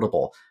 3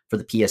 Portable for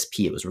the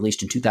PSP. It was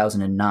released in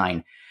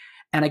 2009.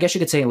 And I guess you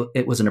could say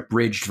it was an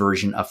abridged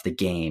version of the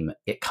game.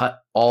 It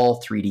cut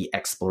all 3D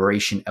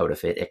exploration out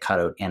of it. It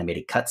cut out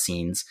animated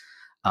cutscenes.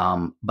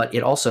 But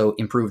it also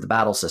improved the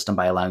battle system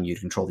by allowing you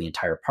to control the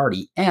entire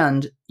party.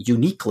 And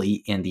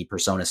uniquely in the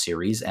Persona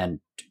series, and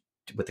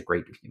with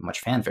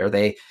much fanfare,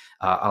 they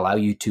allow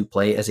you to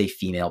play as a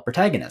female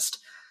protagonist.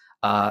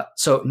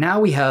 So now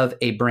we have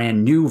a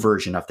brand new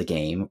version of the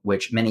game,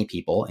 which many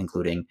people,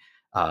 including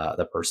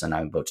the person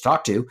I'm about to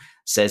talk to,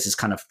 says is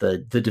kind of the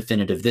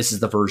definitive, this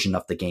is the version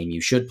of the game you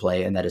should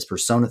play, and that is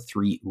Persona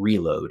 3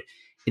 Reload.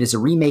 It is a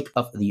remake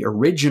of the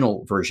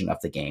original version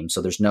of the game,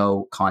 so there's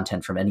no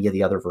content from any of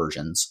the other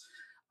versions,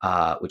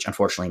 which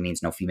unfortunately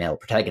means no female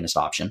protagonist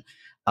option.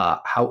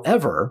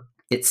 However,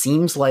 it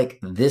seems like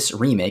this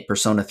remake,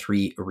 Persona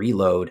 3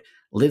 Reload,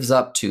 lives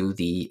up to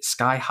the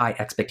sky-high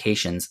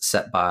expectations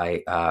set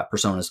by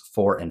Personas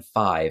 4 and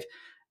 5,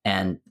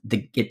 and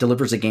it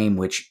delivers a game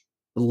which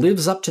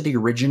lives up to the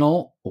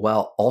original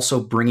while also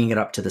bringing it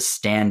up to the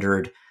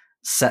standard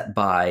set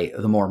by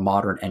the more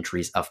modern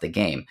entries of the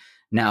game.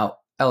 Now,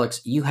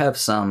 Alex, you have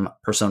some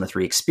Persona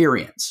 3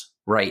 experience,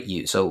 right?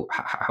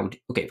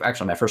 Okay,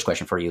 actually, my first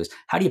question for you is,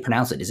 how do you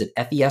pronounce it? Is it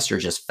FES or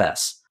just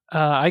FES?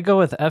 I go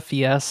with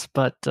FES,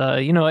 but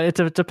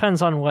it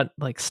depends on what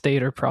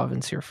state or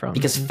province you're from.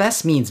 Because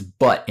FES means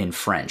butt in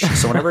French.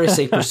 So whenever I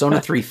say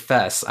Persona 3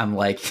 FES, I'm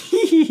like,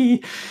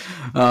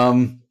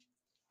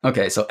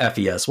 okay, so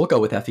FES. We'll go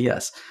with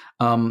FES.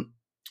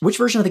 Which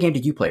version of the game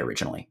did you play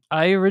originally?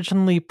 I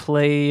originally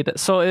played...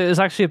 So it was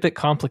actually a bit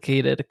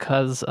complicated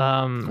because...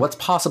 What's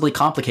possibly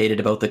complicated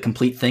about the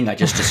complete thing I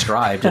just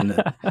described?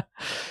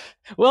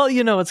 Well,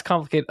 it's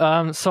complicated.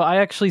 So I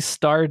actually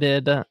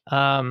started...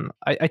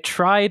 I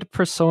tried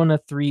Persona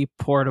 3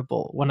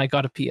 Portable when I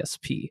got a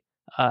PSP.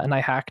 And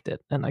I hacked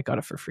it, and I got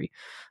it for free.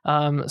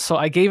 So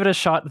I gave it a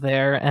shot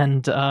there,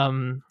 and...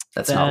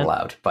 That's not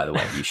allowed, by the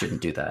way. You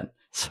shouldn't do that.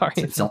 Sorry.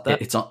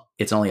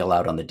 It's only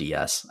allowed on the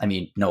DS. I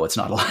mean, no, it's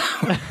not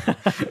allowed.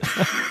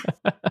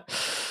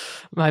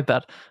 My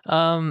bad.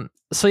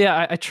 So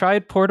yeah, I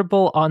tried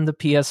Portable on the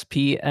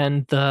PSP,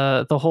 and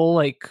the whole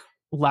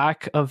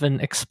lack of an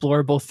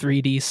explorable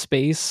 3D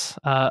space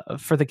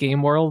for the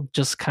game world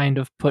just kind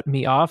of put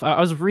me off. I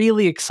was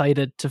really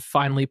excited to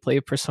finally play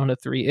Persona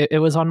 3. It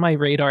was on my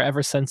radar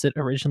ever since it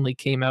originally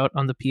came out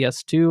on the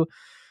PS2.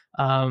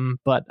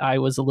 But I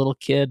was a little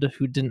kid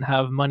who didn't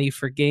have money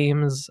for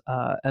games,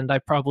 and I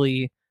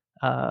probably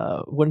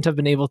wouldn't have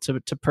been able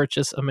to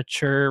purchase a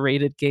mature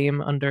rated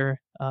game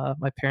under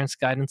my parents'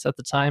 guidance at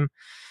the time.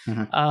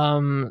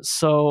 Mm-hmm.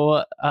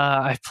 So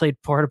I played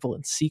Portable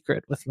in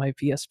secret with my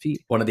PSP.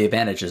 One of the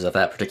advantages of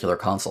that particular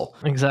console.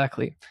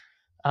 Exactly.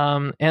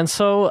 And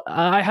so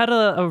I had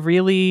a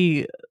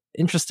really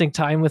interesting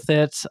time with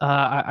it.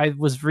 I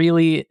was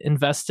really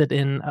invested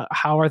in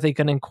how are they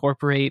going to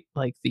incorporate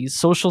these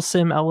social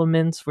sim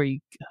elements where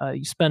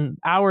you spend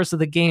hours of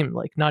the game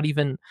not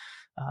even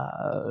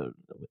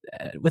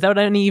without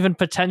any even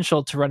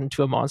potential to run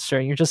into a monster,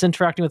 and you're just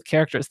interacting with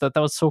characters. That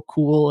was so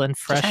cool and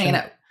fresh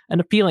and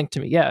appealing to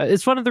me. Yeah,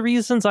 it's one of the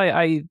reasons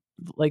I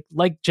like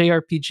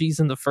JRPGs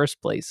in the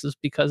first place, is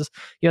because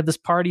you had this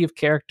party of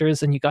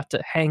characters and you got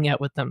to hang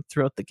out with them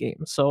throughout the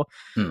game. So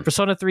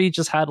Persona 3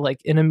 just had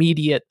an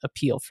immediate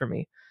appeal for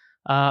me.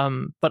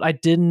 But I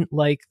didn't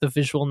like the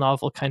visual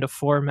novel kind of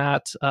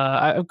format.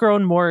 I've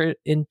grown more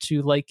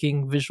into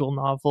liking visual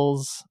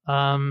novels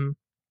and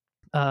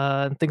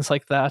things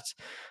like that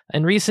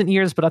in recent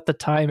years, but at the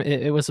time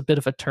it was a bit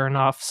of a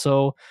turnoff.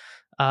 So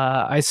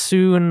I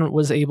soon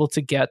was able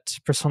to get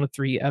Persona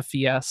 3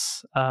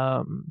 FES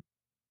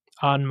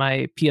on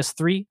my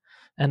PS3,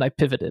 and I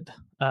pivoted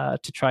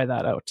to try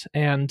that out,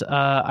 and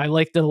I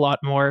liked it a lot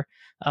more.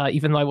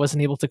 Even though I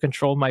wasn't able to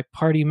control my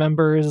party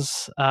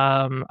members,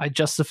 I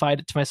justified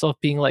it to myself,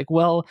 being like,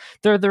 well,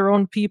 they're their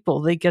own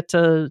people. They get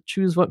to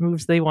choose what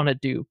moves they want to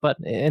do. But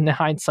in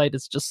hindsight,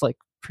 it's just like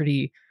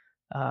pretty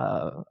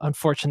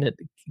unfortunate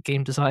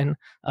game design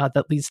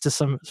that leads to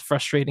some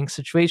frustrating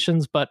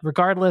situations. But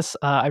regardless,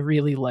 I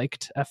really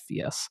liked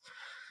FVS.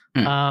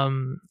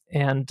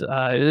 And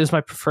it is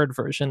my preferred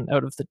version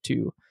out of the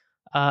two.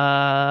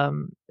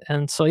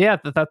 And so, yeah,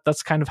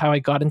 that's kind of how I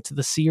got into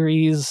the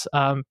series.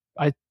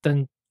 I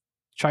then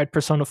tried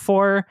Persona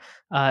 4.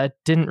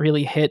 Didn't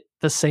really hit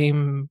the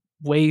same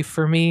way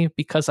for me,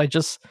 because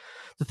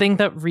the thing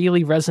that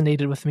really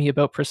resonated with me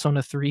about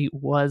Persona 3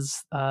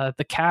 was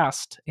the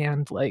cast,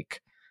 and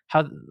like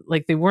how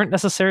like they weren't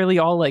necessarily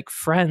all like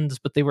friends,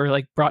 but they were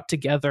like brought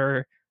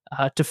together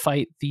to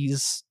fight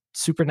these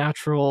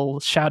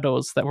supernatural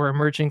shadows that were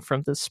emerging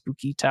from this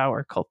spooky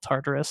tower called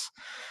Tartarus.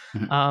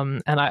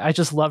 And I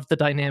just loved the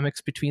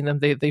dynamics between them.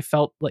 They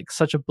felt like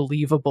such a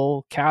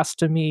believable cast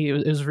to me.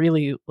 It was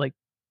really like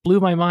blew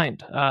my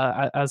mind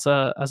as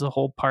a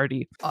whole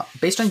party.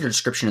 Based on your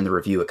description in the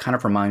review, it kind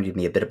of reminded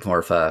me a bit more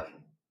of a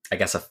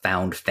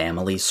found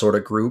family sort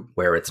of group,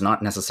 where it's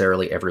not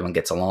necessarily everyone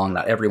gets along,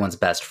 not everyone's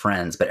best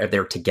friends, but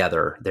they're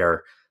together.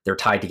 They're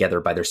tied together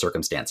by their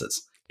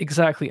circumstances.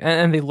 Exactly.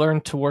 And they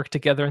learn to work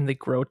together and they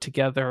grow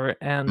together.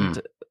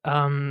 And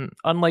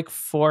unlike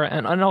 4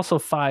 and also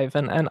 5,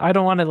 and I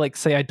don't want to like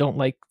say I don't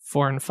like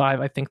 4 and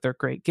 5. I think they're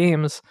great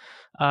games.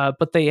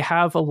 But they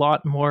have a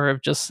lot more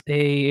of just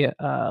a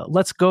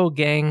let's go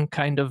gang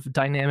kind of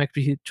dynamic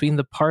between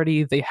the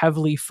party. They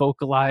heavily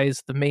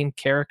focalize the main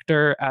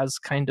character as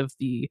kind of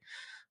the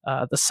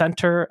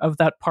center of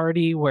that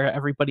party, where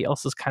everybody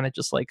else is kind of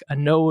just like a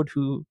node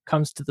who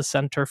comes to the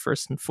center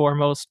first and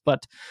foremost.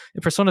 But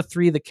in Persona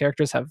 3, the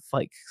characters have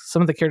like,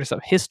 some of the characters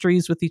have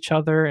histories with each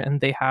other,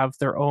 and they have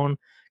their own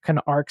kind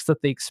of arcs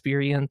that they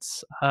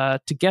experience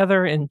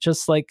together, and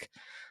just like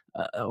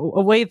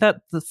a way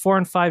that the 4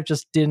 and 5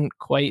 just didn't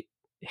quite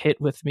hit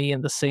with me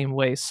in the same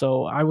way.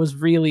 So I was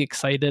really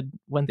excited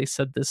when they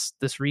said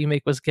this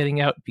remake was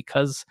getting out,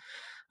 because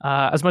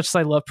as much as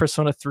I love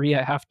Persona 3,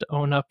 I have to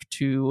own up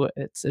to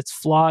its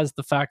flaws.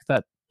 The fact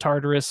that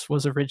Tartarus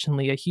was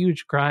originally a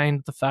huge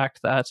grind, the fact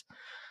that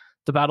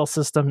the battle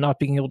system not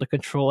being able to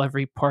control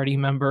every party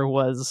member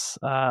was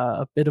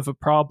a bit of a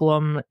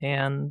problem.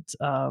 And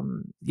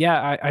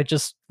I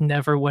just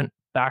never went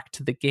back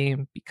to the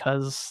game,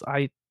 because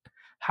I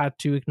had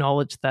to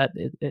acknowledge that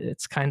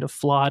it's kind of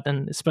flawed.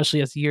 And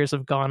especially as years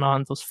have gone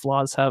on, those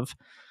flaws have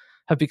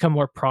become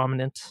more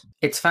prominent.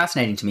 It's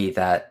fascinating to me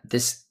that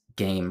this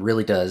game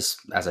really does,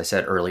 as I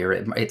said earlier,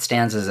 it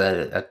stands as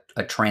a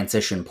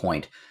transition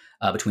point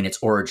between its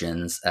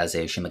origins as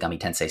a Shin Megami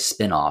Tensei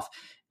spin-off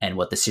and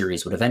what the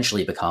series would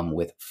eventually become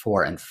with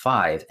 4 and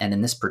 5. And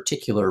in this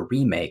particular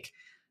remake,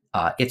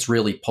 it's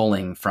really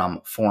pulling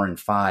from 4 and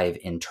 5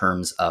 in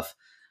terms of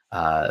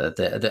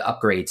the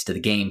upgrades to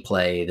the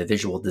gameplay, the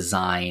visual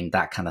design,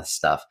 that kind of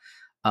stuff.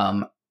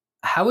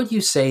 How would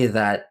you say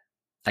that,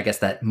 I guess,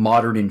 that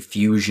modern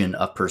infusion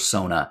of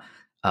Persona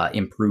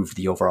improved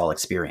the overall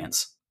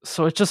experience?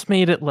 So it just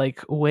made it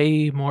like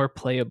way more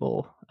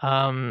playable.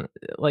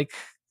 Like,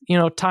 you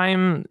know,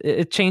 time,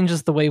 it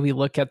changes the way we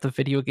look at the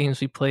video games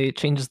we play. It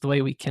changes the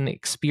way we can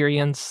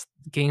experience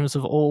games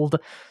of old.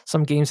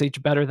 Some games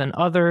age better than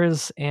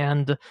others,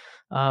 and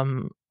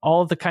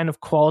all of the kind of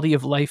quality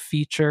of life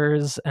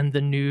features and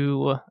the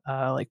new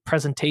like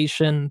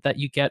presentation that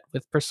you get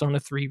with Persona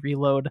 3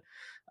 Reload.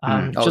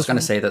 I was going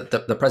to say that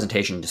the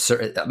presentation,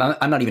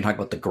 I'm not even talking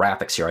about the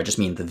graphics here. I just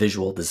mean the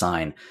visual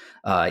design.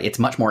 It's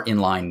much more in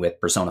line with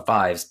Persona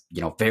 5's,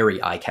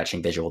 very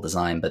eye-catching visual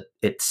design, but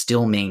it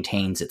still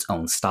maintains its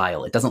own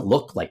style. It doesn't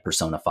look like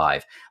Persona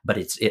 5, but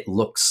it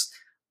looks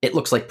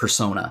like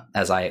Persona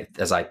as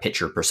I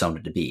picture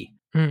Persona to be.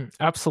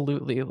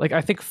 Absolutely. Like,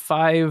 I think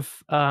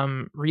 5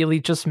 really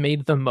just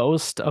made the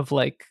most of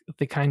like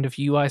the kind of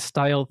UI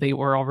style they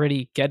were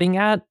already getting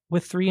at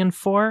with 3 and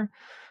 4.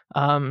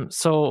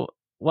 So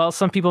while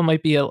some people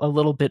might be a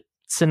little bit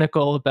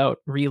cynical about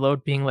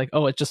Reload being like,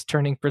 oh, it's just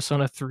turning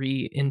Persona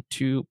 3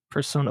 into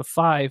Persona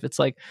 5, it's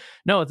like,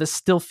 no, this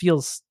still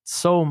feels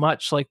so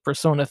much like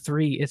Persona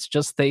 3. It's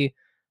just they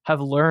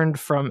have learned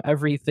from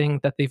everything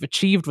that they've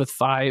achieved with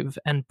 5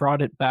 and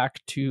brought it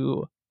back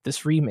to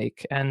this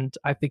remake. And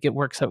I think it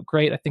works out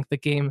great. I think the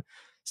game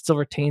still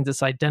retains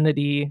its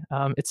identity.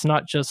 It's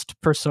not just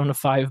Persona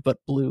 5, but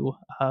blue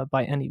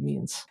by any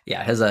means.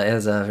 Yeah, it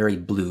has a very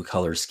blue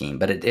color scheme,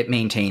 but it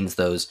maintains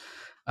those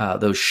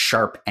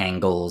sharp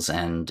angles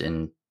and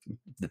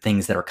the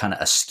things that are kind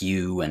of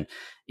askew, and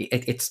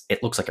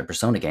it looks like a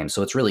Persona game.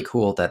 So it's really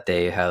cool that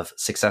they have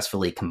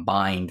successfully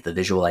combined the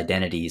visual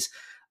identities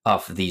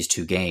of these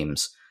two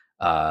games,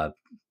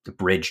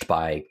 bridged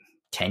by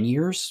 10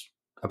 years,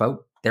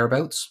 about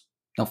thereabouts.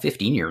 No,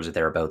 15 years or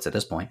thereabouts at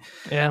this point.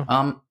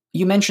 Yeah.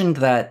 You mentioned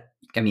that,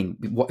 I mean,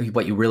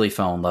 what you really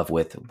fell in love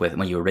with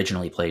when you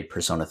originally played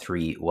Persona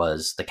 3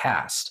 was the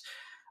cast.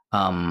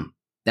 And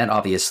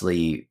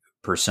obviously,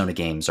 Persona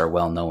games are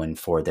well known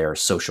for their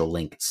social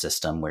link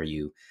system, where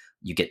you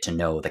get to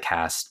know the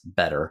cast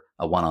better,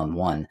 a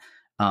one-on-one.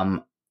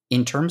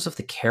 In terms of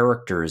the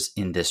characters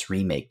in this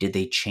remake, did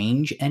they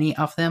change any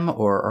of them,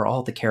 or are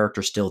all the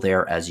characters still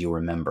there as you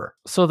remember?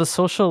 So the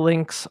social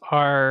links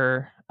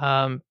are,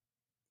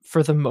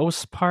 for the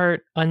most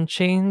part,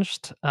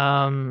 unchanged.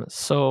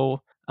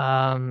 For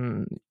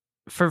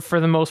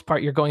the most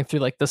part, you're going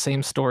through like the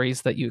same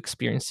stories that you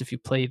experienced if you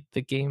played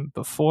the game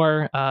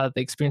before.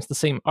 They experience the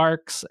same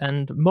arcs,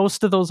 and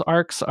most of those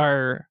arcs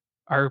are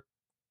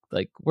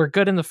like, were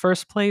good in the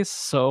first place.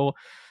 So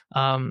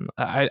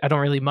I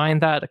don't really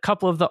mind that. A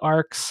couple of the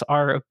arcs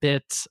are a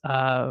bit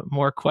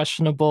more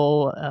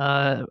questionable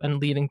and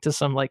leading to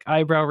some like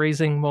eyebrow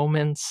raising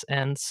moments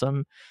and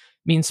some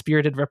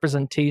mean-spirited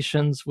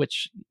representations,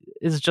 which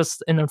is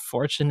just an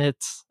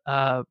unfortunate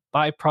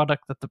byproduct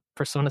that the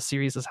Persona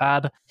series has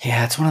had.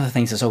 Yeah, it's one of the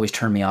things that's always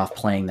turned me off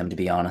playing them, to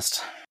be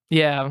honest.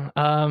 Yeah,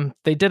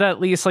 they did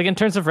at least, like in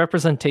terms of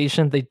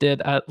representation, they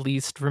did at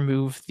least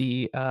remove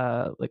the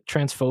like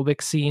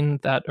transphobic scene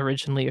that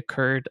originally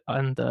occurred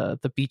on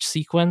the beach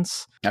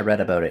sequence. I read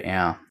about it,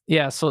 yeah.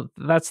 Yeah, so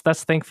that's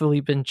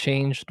thankfully been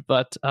changed,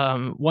 but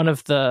one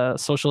of the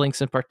social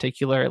links in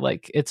particular,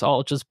 like it's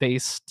all just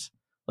based,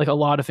 like a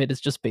lot of it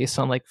is just based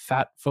on like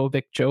fat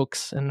phobic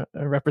jokes and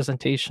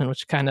representation,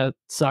 which kind of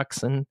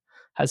sucks and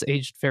has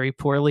aged very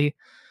poorly.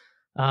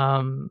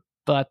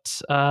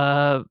 But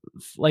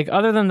like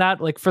other than that,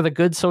 like for the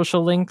good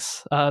social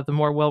links, the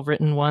more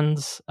well-written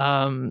ones,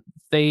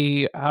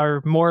 they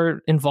are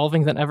more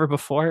involving than ever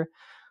before.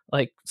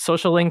 Like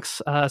social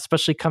links,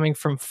 especially coming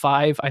from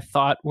 5, I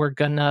thought I was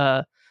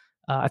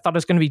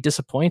going to be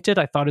disappointed.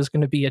 I thought it was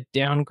going to be a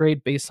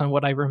downgrade based on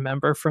what I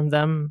remember from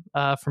them,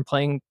 from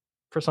playing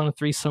Persona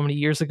 3 so many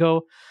years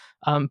ago.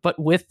 But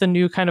with the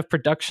new kind of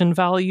production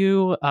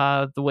value,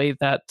 the way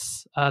that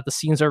the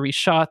scenes are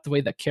reshot, the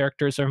way that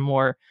characters are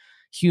more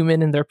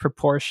human in their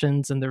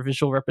proportions and their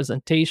visual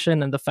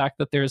representation, and the fact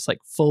that there's like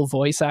full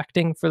voice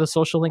acting for the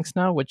social links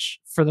now, which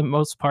for the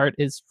most part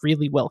is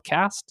really well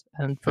cast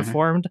and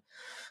performed.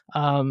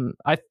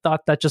 I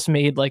thought that just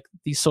made like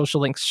these social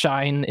links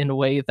shine in a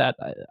way that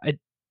I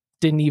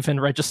didn't even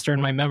register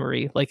in my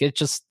memory. Like it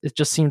just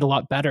seemed a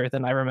lot better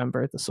than I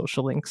remember the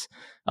social links,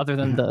 other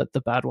than the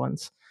bad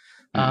ones.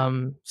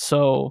 That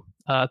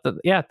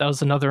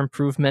was another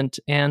improvement.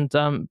 And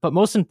but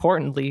most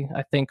importantly,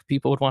 I think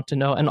people would want to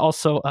know, and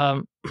also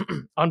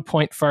on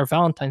point for our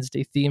Valentine's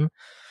Day theme,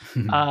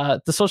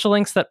 the social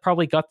links that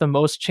probably got the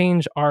most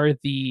change are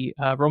the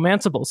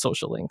romanceable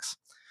social links.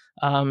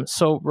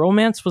 So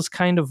romance was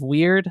kind of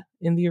weird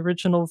in the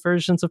original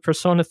versions of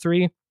Persona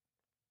 3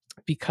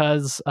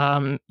 because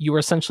you were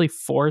essentially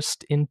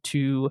forced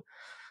into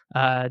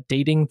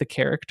dating the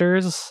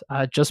characters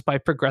just by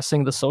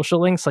progressing the social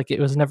links. Like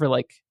it's never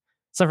like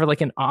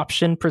an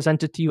option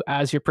presented to you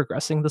as you're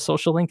progressing the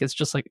social link. It's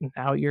just like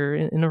now you're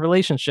in a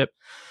relationship.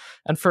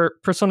 And for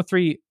Persona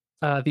 3,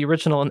 the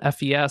original and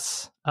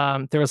FES,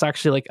 there was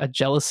actually like a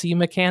jealousy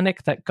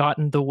mechanic that got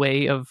in the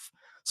way of.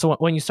 So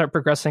when you start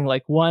progressing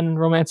like one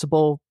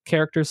romanceable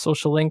character's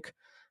social link,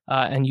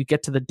 and you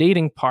get to the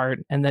dating part,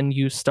 and then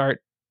you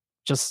start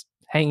just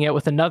hanging out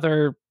with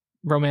another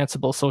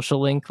romanceable social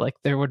link, like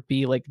there would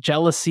be like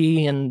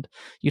jealousy, and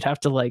you'd have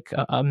to like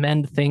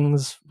amend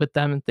things with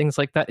them and things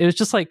like that. It was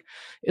just like,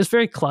 it was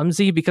very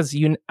clumsy because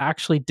you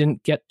actually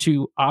didn't get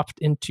to opt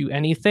into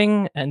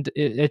anything, and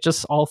it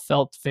just all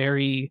felt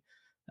very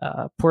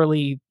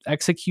poorly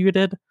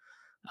executed.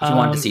 If you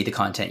wanted to see the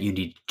content, you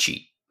need to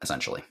cheat,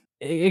 essentially.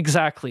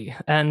 Exactly.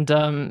 And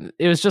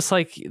it was just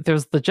like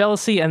there's the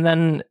jealousy, and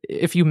then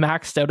if you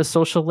maxed out a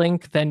social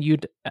link, then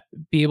you'd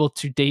be able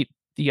to date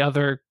the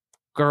other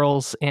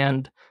girls,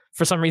 and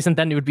for some reason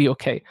then it would be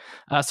okay.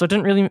 So it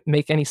didn't really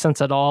make any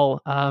sense at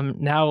all.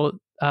 Now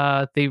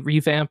they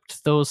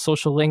revamped those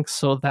social links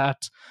so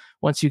that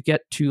once you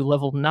get to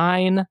level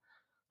 9,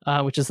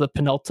 which is the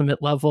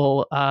penultimate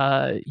level,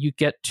 you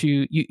get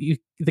to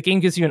the game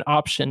gives you an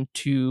option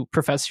to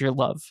profess your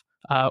love,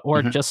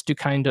 or just to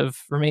kind of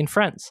remain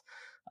friends.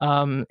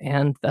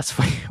 And that's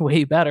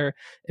way better.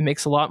 It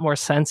makes a lot more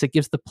sense. It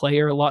gives the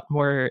player a lot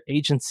more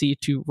agency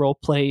to role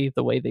play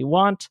the way they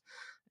want.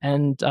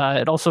 And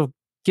it also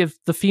gives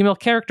the female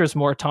characters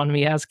more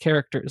autonomy as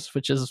characters,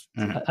 which is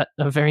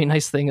a very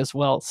nice thing as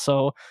well.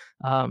 So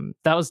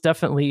that was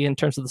definitely, in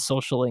terms of the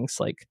social links,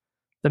 like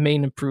the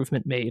main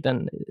improvement made,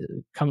 and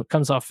it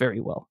comes off very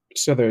well.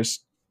 So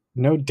there's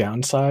no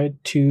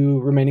downside to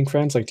remaining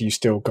friends? Like, do you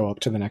still go up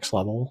to the next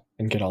level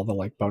and get all the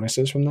like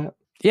bonuses from that?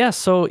 Yeah,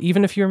 so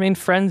even if you remain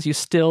friends, you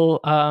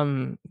still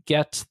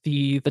get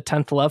the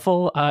 10th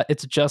level.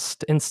 It's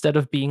just, instead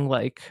of being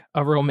like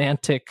a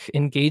romantic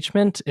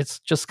engagement, it's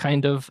just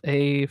kind of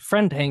a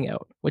friend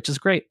hangout, which is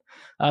great.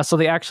 So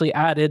they actually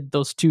added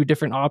those 2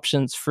 different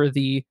options for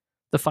the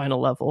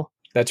final level.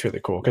 That's really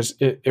cool, because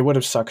it would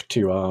have sucked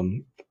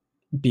to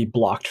be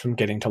blocked from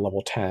getting to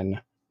level 10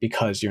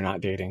 because you're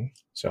not dating.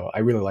 So I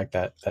really like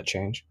that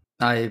change.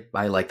 I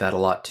like that a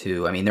lot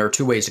too. I mean, there are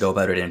 2 ways to go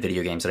about it in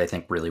video games that I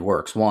think really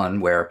works. One,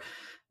 where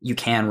you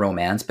can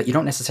romance, but you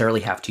don't necessarily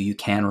have to. You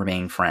can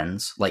remain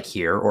friends, like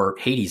here, or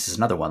Hades is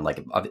another one.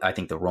 Like, I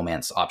think the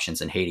romance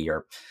options in Hades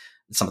are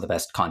some of the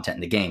best content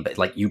in the game, but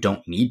like, you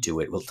don't need to.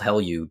 It will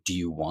tell you, do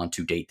you want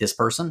to date this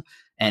person?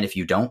 And if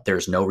you don't,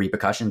 there's no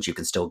repercussions. You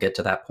can still get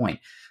to that point.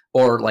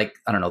 Or like,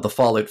 I don't know, the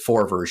Fallout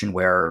 4 version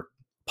where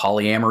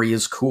polyamory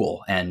is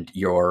cool and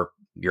your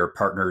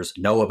partners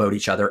know about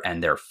each other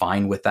and they're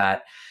fine with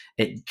that.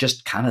 It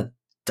just kind of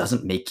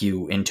doesn't make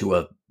you into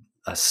a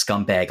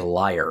scumbag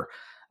liar.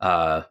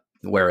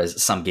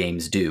 Whereas some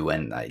games do,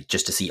 and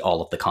just to see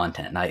all of the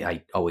content. And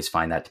I always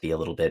find that to be a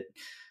little bit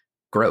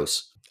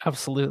gross.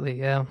 Absolutely,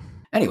 yeah.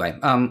 Anyway,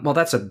 well,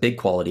 that's a big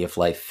quality of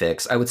life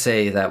fix. I would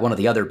say that one of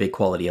the other big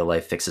quality of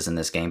life fixes in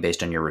this game,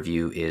 based on your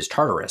review, is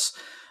Tartarus.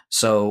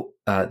 So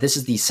this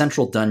is the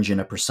central dungeon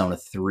of Persona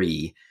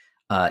 3.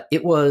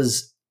 It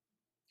was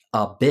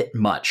a bit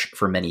much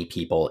for many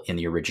people in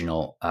the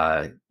original,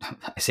 I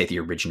say the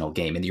original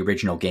game,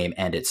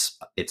 and its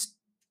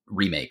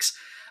remakes.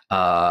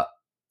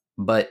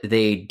 But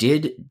they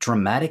did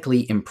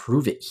dramatically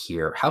improve it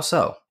here. How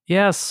so?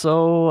 Yeah,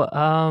 so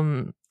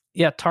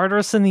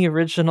Tartarus in the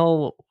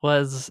original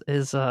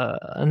is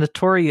a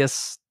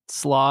notorious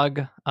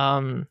slog.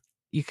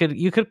 You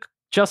could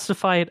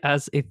justify it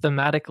as a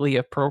thematically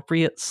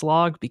appropriate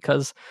slog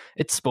because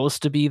it's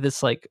supposed to be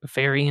this like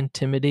very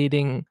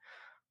intimidating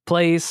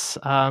place.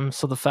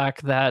 So the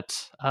fact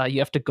that you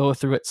have to go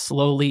through it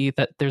slowly,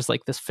 that there's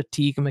like this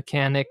fatigue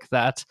mechanic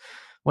that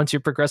once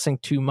you're progressing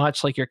too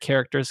much, like your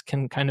characters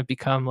can kind of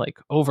become like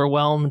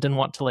overwhelmed and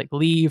want to like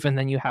leave, and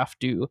then you have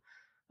to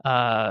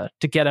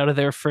get out of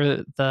there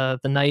for the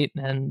night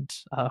and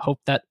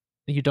hope that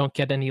you don't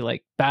get any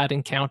like bad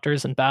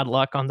encounters and bad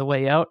luck on the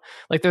way out.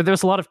 Like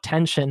there's a lot of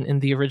tension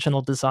in the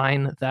original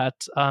design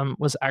that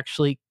was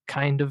actually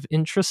kind of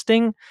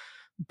interesting,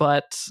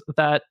 but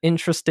that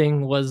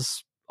interesting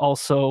was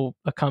also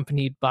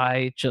accompanied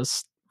by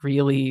just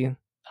really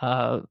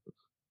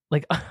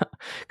like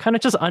kind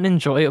of just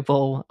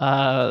unenjoyable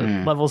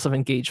levels of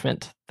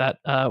engagement that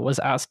was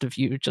asked of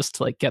you just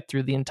to like get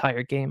through the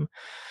entire game.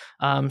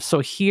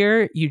 So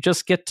here you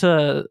just get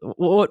to,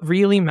 what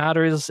really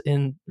matters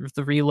in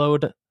the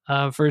reload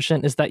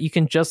version is that you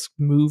can just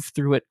move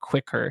through it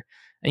quicker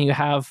and you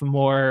have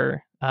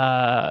more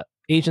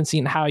agency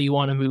in how you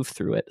want to move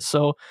through it.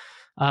 So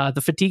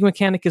the fatigue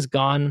mechanic is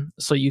gone,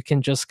 so you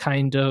can just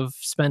kind of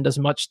spend as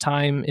much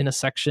time in a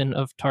section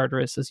of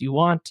Tartarus as you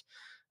want.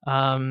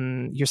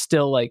 You're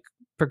still like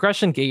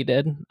progression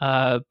gated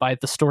by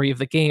the story of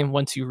the game.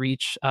 Once you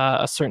reach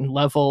a certain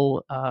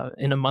level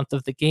in a month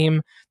of the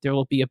game, there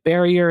will be a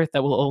barrier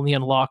that will only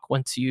unlock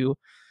once you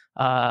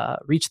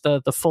reach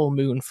the full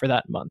moon for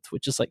that month,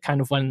 which is like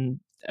kind of when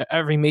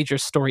every major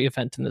story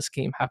event in this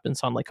game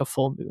happens on like a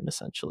full moon,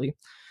 essentially.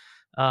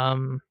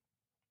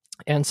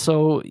 And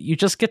so you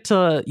just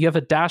you have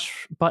a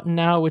dash button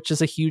now, which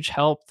is a huge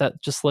help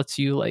that just lets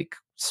you like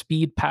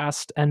speed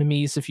past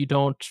enemies if you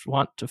don't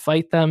want to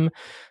fight them.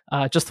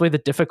 Just the way the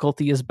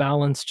difficulty is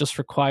balanced just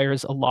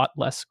requires a lot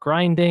less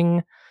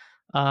grinding.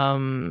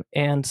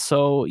 And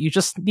so you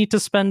just need to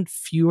spend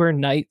fewer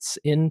nights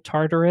in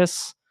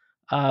Tartarus,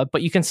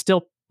 but you can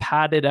still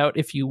pad it out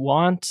if you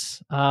want.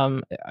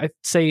 I'd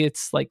say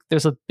it's like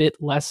there's a bit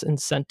less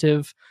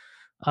incentive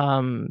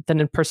than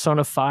in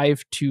Persona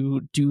 5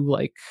 to do,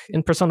 like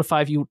in Persona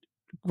 5 you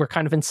were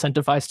kind of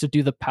incentivized to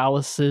do the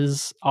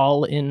palaces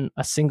all in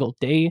a single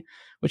day,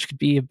 which could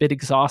be a bit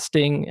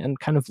exhausting and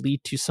kind of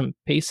lead to some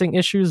pacing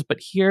issues. But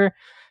here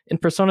in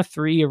Persona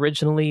 3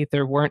 originally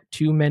there weren't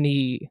too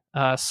many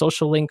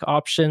social link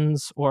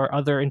options or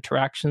other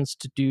interactions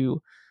to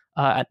do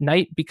at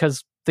night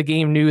because the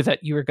game knew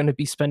that you were going to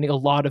be spending a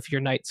lot of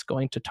your nights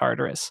going to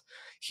Tartarus.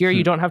 Here,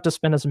 you don't have to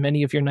spend as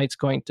many of your nights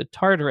going to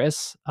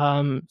Tartarus.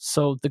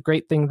 So the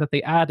great thing that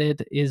they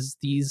added is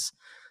these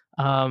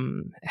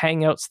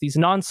hangouts, these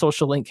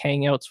non-social link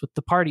hangouts with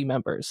the party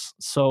members.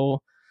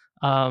 So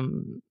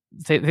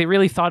they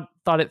really thought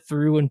it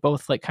through in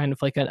both like kind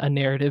of like a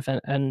narrative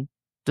and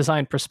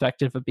design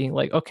perspective of being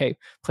like, okay,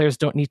 players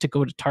don't need to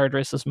go to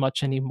Tartarus as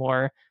much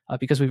anymore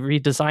because we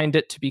redesigned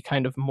it to be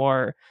kind of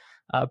more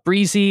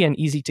breezy and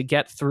easy to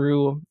get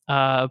through,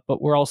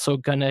 but we're also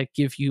gonna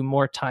give you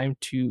more time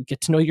to get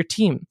to know your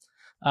team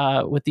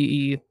with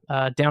the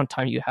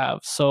downtime you have.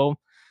 So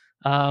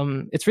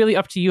it's really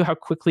up to you how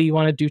quickly you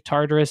want to do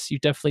Tartarus. You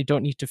definitely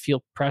don't need to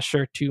feel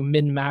pressure to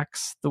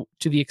min-max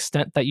to the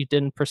extent that you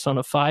did in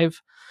Persona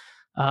 5,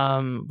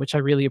 which I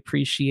really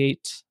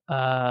appreciate.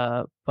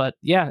 But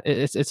yeah,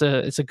 it's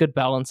a good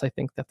balance, I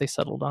think, that they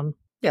settled on.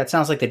 Yeah, it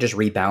sounds like they just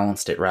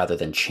rebalanced it rather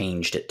than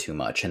changed it too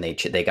much, and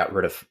they got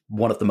rid of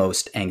one of the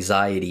most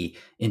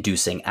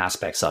anxiety-inducing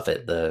aspects of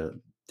it.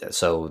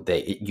 So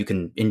you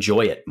can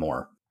enjoy it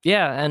more.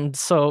 Yeah, and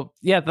so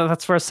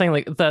that's where I was saying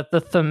like the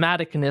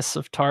thematicness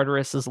of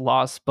Tartarus is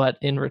lost, but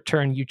in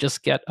return you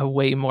just get a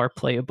way more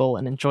playable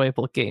and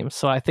enjoyable game.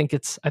 So I think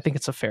it's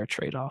a fair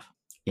trade-off.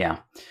 Yeah,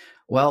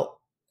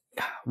 well,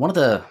 one of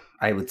the,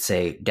 I would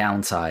say,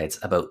 downsides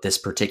about this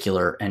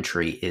particular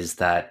entry is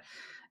that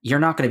you're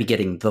not going to be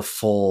getting the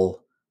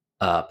full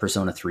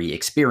Persona 3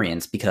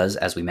 experience, because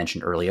as we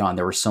mentioned early on,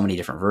 there were so many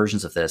different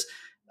versions of this.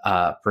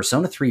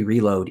 Persona 3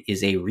 Reload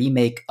is a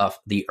remake of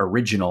the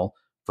original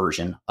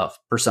version of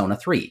Persona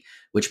 3,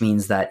 which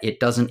means that it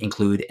doesn't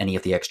include any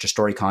of the extra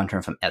story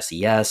content from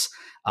SES.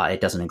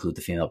 It doesn't include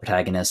the female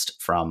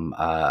protagonist from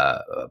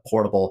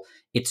Portable.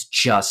 It's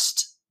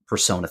just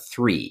Persona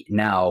 3.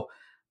 Now,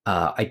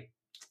 I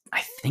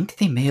think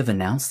they may have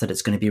announced that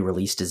it's going to be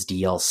released as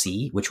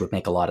DLC, which would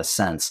make a lot of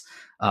sense.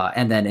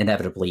 And then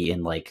inevitably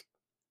in like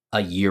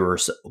a year or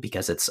so,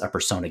 because it's a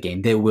Persona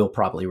game, they will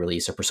probably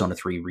release a Persona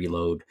 3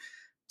 Reload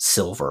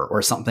Silver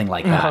or something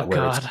like that,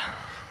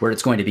 where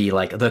it's going to be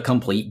like the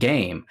complete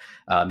game,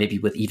 maybe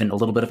with even a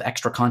little bit of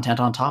extra content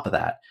on top of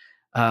that.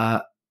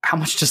 How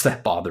much does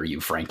that bother you,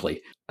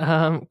 frankly?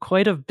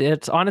 Quite a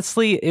bit.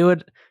 Honestly, it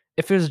would,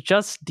 if it was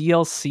just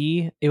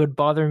DLC, it would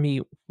bother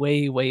me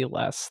way, way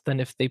less than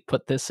if they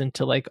put this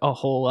into like a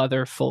whole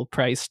other full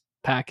price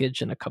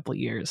package in a couple of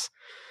years.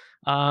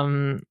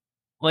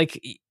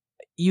 Like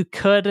you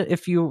could,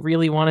 if you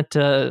really wanted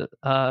to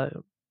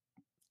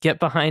get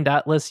behind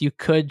Atlas, you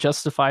could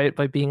justify it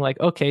by being like,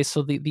 okay,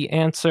 so the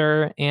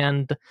answer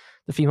and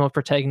the female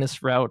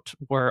protagonist route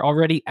were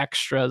already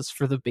extras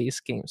for the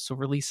base game, so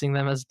releasing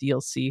them as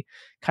DLC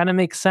kind of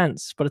makes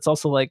sense. But it's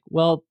also like,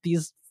 well,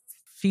 these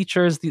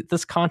features,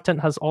 this content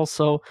has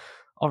also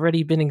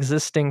already been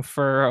existing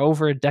for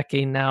over a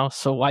decade now,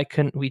 so why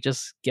couldn't we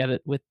just get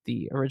it with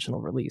the original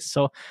release?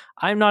 So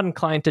I'm not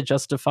inclined to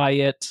justify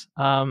it.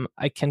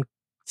 I can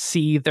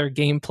see their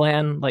game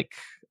plan. Like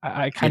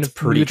I kind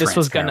of knew this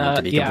was gonna,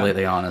 to be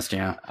completely honest.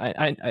 Yeah,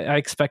 I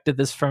expected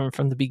this from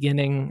the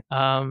beginning.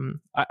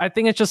 I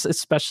think it's just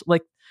especially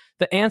like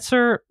the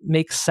answer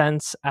makes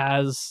sense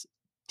as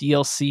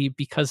DLC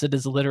because it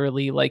is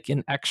literally like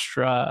an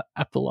extra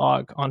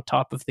epilogue on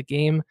top of the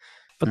game.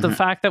 But the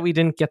fact that we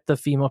didn't get the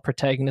female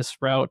protagonist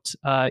route,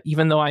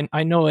 even though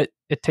I know it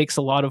takes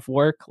a lot of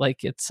work,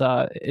 like it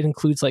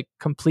includes like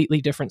completely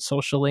different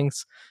social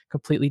links,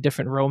 completely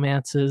different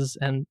romances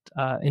and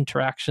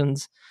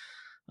interactions.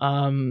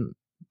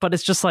 But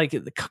it's just like,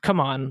 come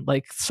on,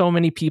 like so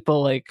many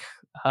people like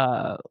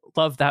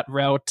love that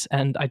route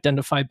and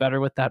identify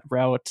better with that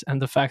route,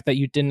 and the fact that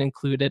you didn't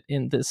include it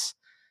in this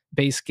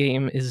base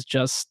game is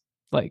just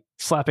like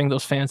slapping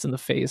those fans in the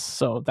face.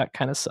 So that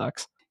kind of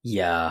sucks.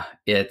 Yeah,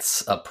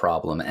 it's a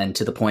problem. And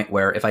to the point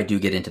where if I do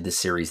get into this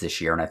series this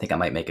year, and I think I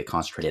might make a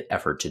concentrated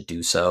effort to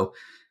do so,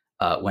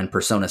 when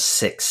Persona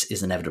 6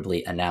 is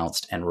inevitably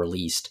announced and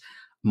released,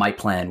 my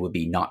plan would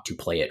be not to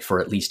play it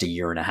for at least a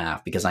year and a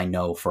half, because I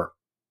know for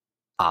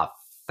a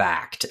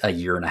fact a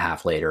year and a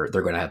half later,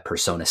 they're going to have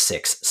Persona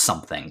 6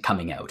 something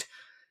coming out.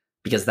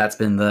 Because that's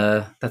been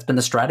the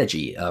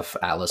strategy of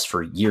Atlas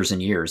for years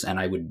and years, and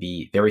I would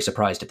be very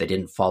surprised if they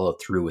didn't follow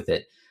through with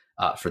it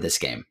for this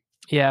game.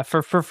 Yeah,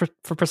 for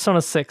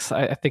Persona 6,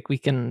 I think we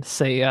can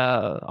say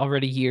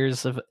already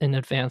years in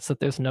advance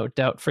that there's no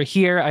doubt. For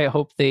here, I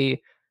hope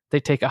they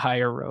take a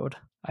higher road.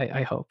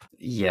 I hope.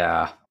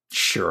 Yeah,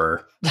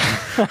 sure.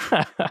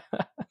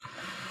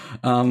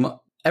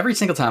 Every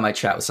single time I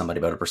chat with somebody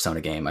about a Persona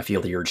game, I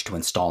feel the urge to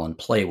install and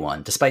play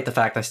one, despite the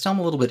fact I still am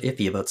a little bit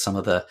iffy about some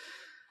of the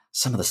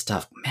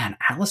stuff. Man,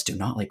 Atlas do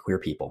not like queer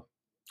people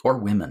or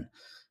women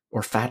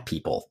or fat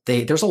people.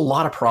 There's a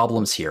lot of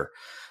problems here.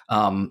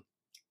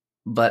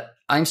 But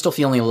I'm still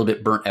feeling a little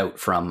bit burnt out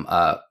from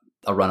a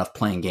run of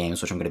playing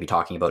games, which I'm going to be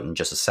talking about in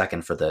just a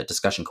second for the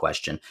discussion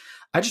question.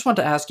 I just want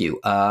to ask you,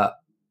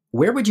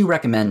 where would you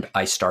recommend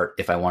I start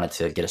if I wanted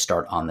to get a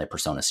start on the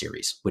Persona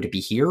series? Would it be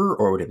here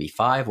or would it be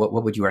 5? What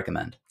would you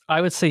recommend?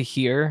 I would say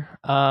here.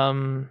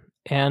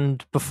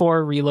 And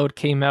before Reload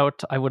came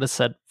out, I would have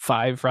said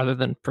 5 rather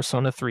than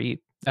Persona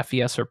 3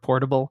 FES or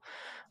Portable.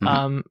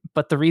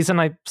 But the reason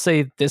I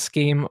say this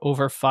game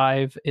over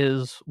 5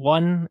 is,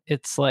 one,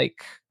 it's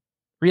like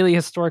really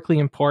historically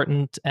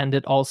important, and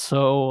it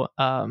also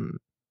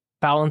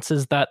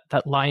balances that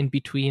line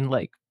between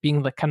like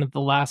being the kind of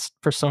the last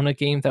Persona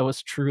game that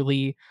was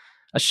truly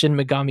a Shin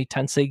Megami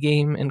Tensei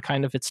game in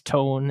kind of its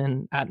tone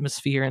and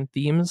atmosphere and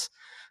themes.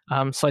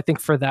 So I think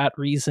for that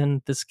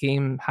reason, this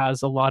game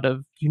has a lot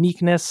of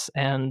uniqueness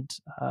and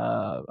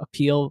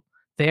appeal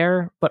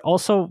there, but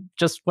also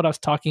just what I was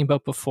talking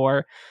about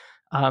before.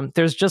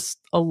 There's just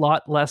a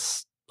lot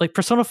less, like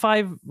Persona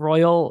 5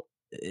 Royal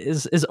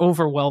is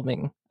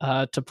overwhelming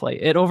to play.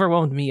 It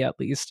overwhelmed me, at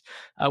least,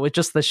 with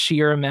just the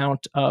sheer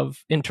amount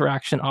of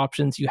interaction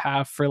options you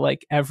have for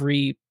like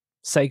every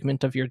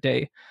segment of your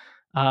day.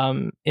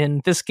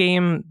 In this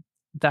game,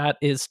 that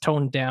is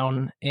toned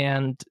down,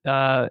 and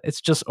it's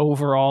just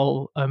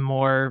overall a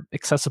more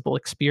accessible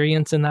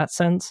experience in that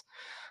sense.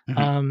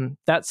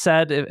 That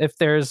said, if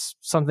there's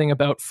something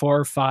about 4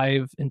 or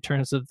 5 in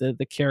terms of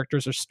the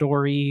characters or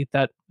story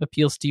that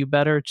appeals to you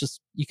better, just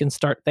you can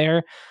start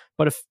there.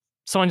 But if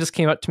someone just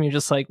came up to me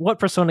just like, what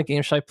Persona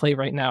game should I play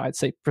right now? I'd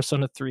say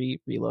Persona 3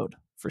 Reload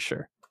for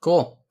sure.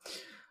 Cool.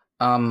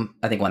 I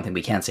think one thing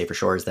we can say for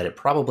sure is that it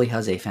probably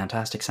has a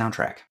fantastic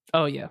soundtrack.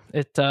 Oh yeah,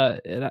 it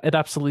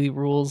absolutely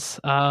rules.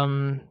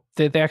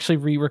 They actually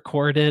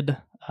re-recorded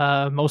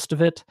most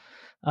of it.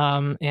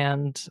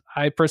 And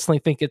I personally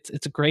think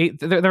it's great.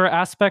 There are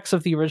aspects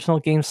of the original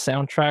game's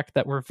soundtrack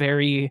that were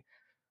very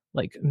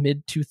like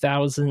mid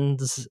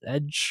 2000s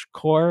edge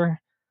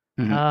core,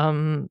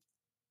 Mhm.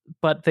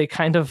 but they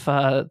kind of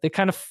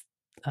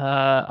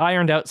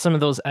ironed out some of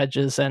those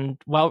edges, and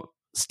while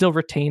still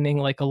retaining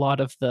like a lot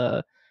of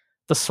the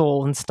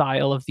soul and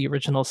style of the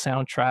original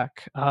soundtrack,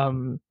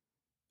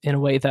 in a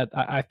way that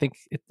I think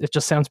it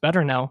just sounds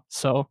better now.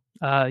 So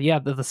yeah,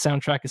 the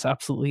soundtrack is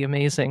absolutely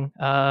amazing.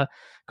 Go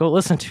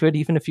listen to it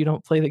even if you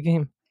don't play the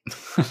game.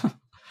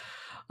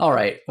 All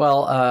right.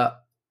 Well,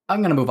 I'm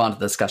going to move on to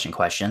the discussion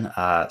question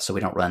so we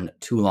don't run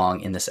too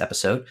long in this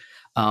episode.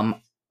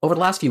 Over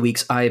the last few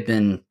weeks, I've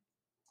been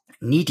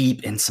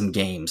knee-deep in some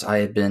games. I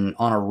have been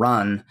on a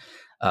run,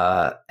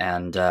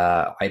 and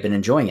I've been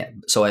enjoying it.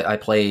 So I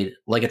played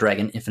Like a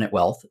Dragon Infinite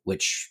Wealth,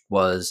 which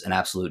was an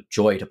absolute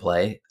joy to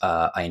play.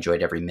 I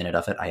enjoyed every minute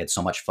of it. I had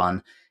so much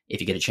fun. If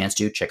you get a chance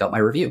to, check out my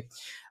review.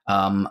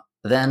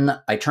 Then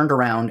I turned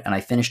around and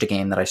I finished a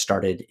game that I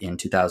started in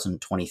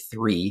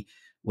 2023,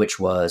 which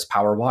was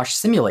Power Wash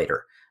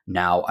Simulator.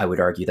 Now, I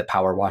would argue that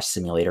Power Wash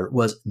Simulator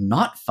was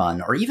not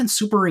fun or even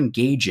super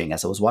engaging,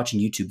 as I was watching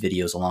YouTube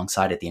videos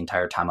alongside it the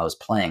entire time I was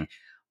playing.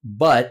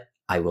 But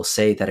I will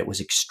say that it was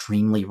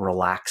extremely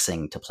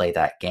relaxing to play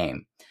that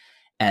game.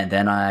 And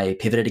then I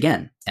pivoted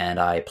again, and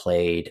I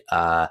played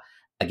a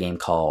game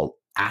called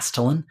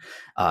Astalon.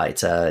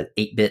 It's a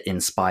 8-bit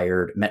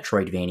inspired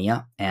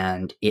Metroidvania,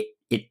 and it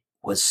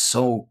was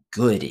so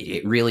good.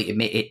 It really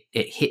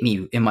it hit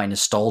me in my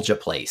nostalgia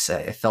place.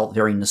 I felt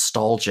very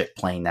nostalgic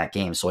playing that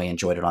game, so I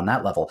enjoyed it on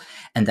that level.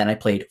 And then I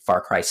played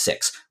Far Cry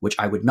 6, which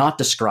I would not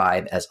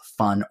describe as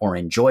fun or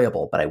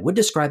enjoyable, but I would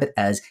describe it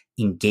as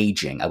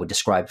engaging. I would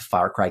describe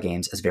Far Cry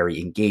games as very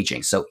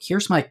engaging. So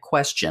here's my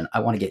question. I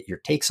want to get your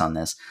takes on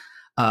this.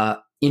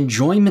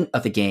 Enjoyment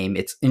of the game.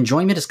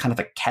 Enjoyment is kind of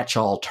a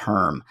catch-all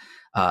term,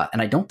 and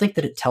I don't think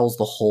that it tells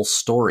the whole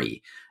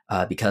story.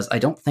 Because I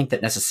don't think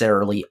that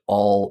necessarily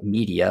all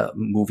media,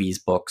 movies,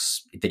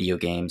 books, video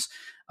games,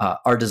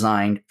 are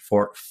designed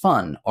for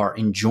fun or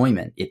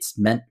enjoyment. It's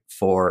meant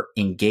for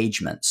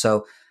engagement.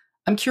 So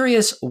I'm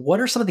curious, what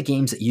are some of the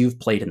games that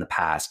you've played in the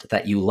past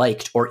that you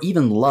liked or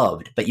even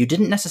loved, but you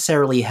didn't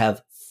necessarily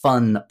have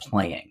fun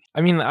playing?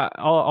 I mean,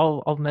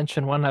 I'll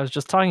mention one I was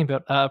just talking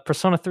about,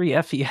 Persona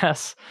 3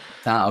 FES.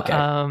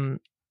 Okay.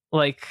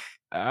 Like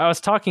I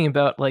was talking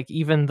about, like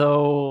even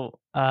though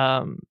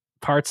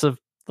parts of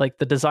like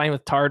the design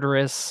with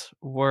Tartarus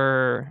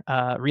were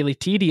really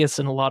tedious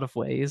in a lot of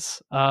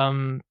ways,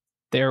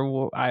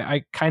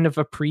 I kind of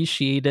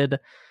appreciated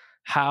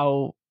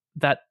how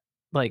that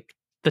like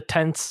the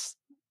tense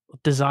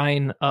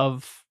design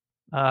of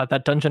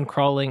that dungeon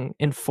crawling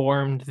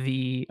informed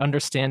the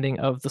understanding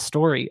of the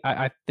story.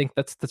 I think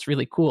that's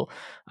really cool.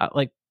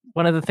 Like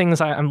one of the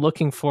things I'm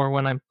looking for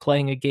when I'm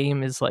playing a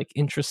game is like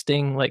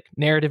interesting like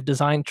narrative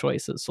design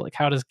choices. So like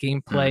how does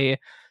gameplay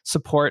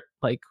support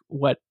like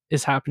what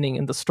is happening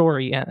in the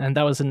story? And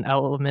that was an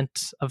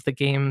element of the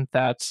game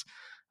that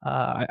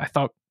I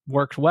thought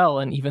worked well.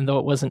 And even though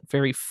it wasn't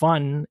very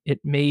fun, it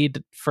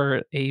made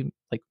for a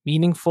like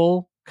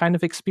meaningful kind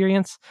of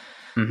experience.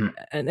 Mm-hmm.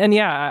 And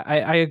yeah,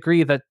 I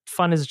agree that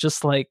fun is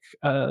just like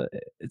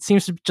it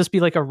seems to just be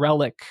like a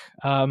relic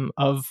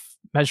of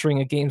measuring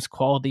a game's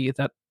quality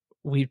that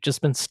we've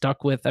just been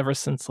stuck with ever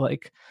since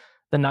like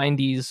the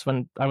 90s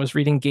when I was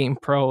reading Game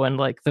Pro, and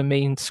like the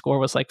main score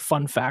was like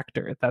fun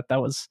factor. That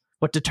was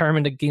what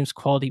determined a game's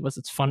quality, was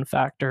its fun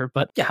factor.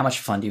 But yeah, how much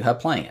fun do you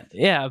have playing it?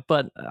 Yeah,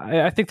 but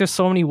I think there's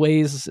so many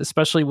ways,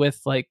 especially with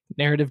like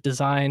narrative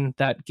design,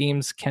 that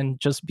games can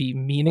just be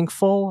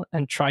meaningful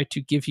and try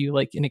to give you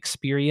like an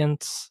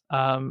experience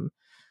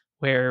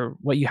where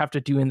what you have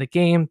to do in the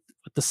game,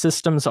 what the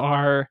systems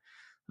are,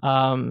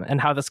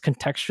 and how that's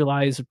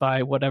contextualized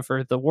by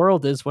whatever the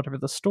world is, whatever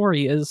the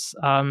story is,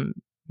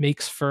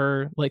 makes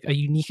for like a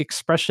unique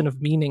expression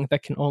of meaning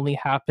that can only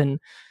happen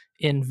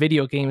in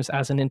video games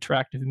as an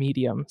interactive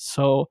medium.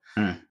 So,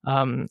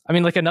 I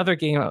mean, like another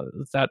game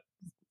that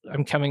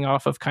I'm coming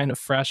off of kind of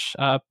fresh,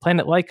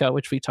 Planet Laika,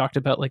 which we talked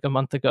about like a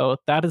month ago.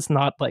 That is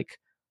not like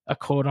a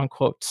quote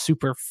unquote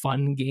super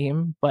fun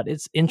game, but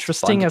it's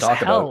interesting as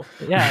hell.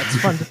 Yeah, it's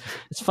fun.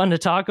 It's fun to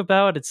talk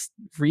about. It's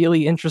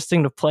really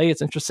interesting to play.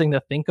 It's interesting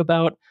to think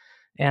about.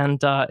 And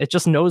it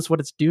just knows what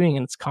it's doing,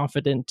 and it's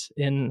confident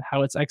in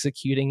how it's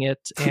executing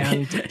it.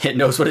 And it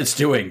knows what it's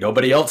doing.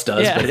 Nobody else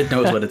does, but it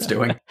knows what it's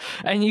doing.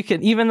 And you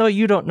can, even though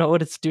you don't know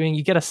what it's doing,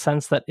 you get a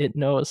sense that it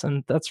knows,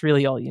 and that's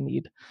really all you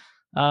need.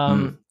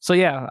 So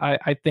yeah,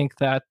 I think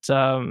that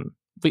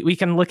we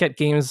can look at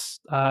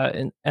games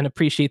and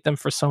appreciate them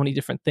for so many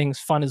different things.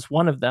 Fun is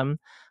one of them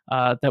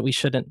that we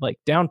shouldn't like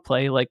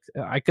downplay. Like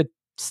I could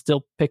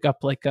still pick up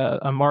like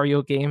a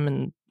Mario game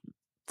and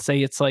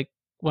say it's like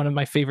one of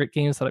my favorite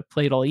games that I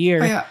played all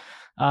year. Oh,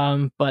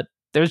 yeah. But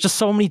there's just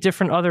so many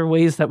different other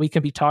ways that we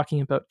can be talking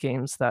about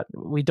games that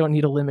we don't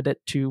need to limit it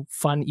to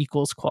fun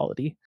equals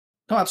quality.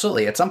 No,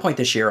 absolutely. At some point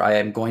this year, I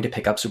am going to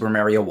pick up Super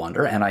Mario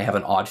Wonder, and I have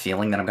an odd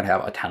feeling that I'm going to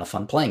have a ton of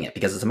fun playing it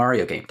because it's a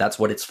Mario game. That's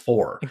what it's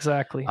for.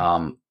 Exactly.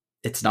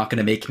 it's not going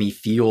to make me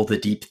feel the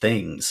deep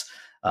things.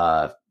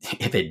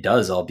 If it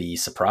does, I'll be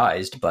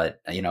surprised,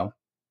 but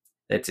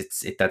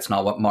that's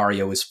not what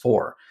Mario is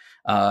for.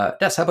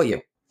 Des, how about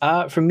you?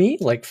 For me,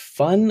 like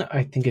fun,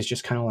 I think is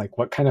just kind of like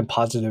what kind of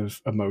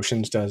positive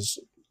emotions does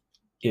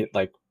it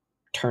like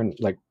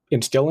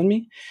instill in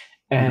me,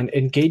 and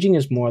engaging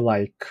is more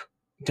like,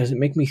 does it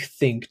make me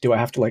think? Do I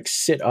have to like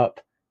sit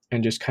up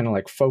and just kind of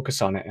like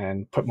focus on it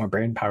and put more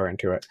brain power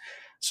into it?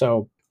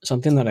 So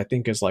something that I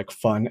think is like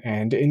fun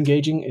and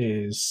engaging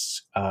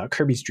is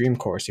Kirby's Dream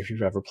Course. If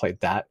you've ever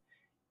played that,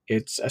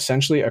 it's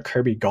essentially a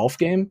Kirby golf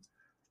game,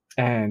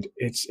 and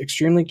it's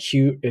extremely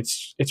cute.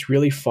 It's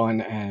really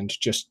fun, and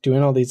just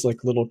doing all these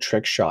like little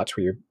trick shots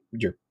where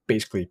you're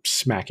basically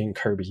smacking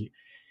Kirby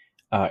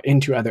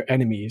into other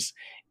enemies.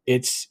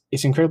 It's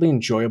incredibly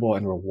enjoyable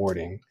and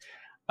rewarding.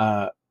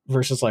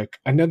 Versus like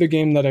another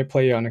game that I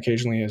play on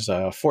occasionally is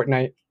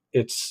Fortnite.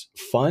 It's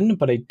fun,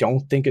 but I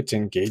don't think it's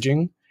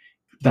engaging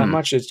that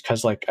much. It's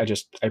because like I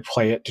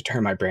play it to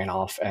turn my brain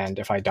off, and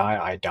if I die,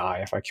 I die.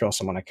 If I kill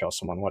someone, I kill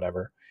someone.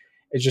 Whatever.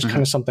 It's just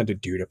kind of something to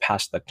do to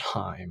pass the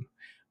time.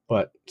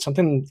 But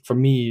something for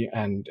me,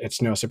 and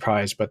it's no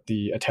surprise, but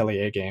the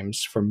Atelier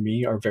games for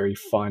me are very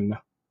fun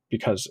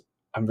because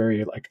I'm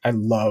very like, I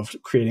love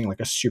creating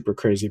like a super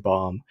crazy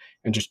bomb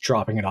and just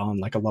dropping it on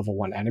like a level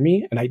 1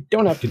 enemy. And I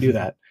don't have to do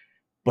that,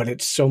 but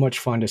it's so much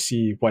fun to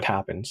see what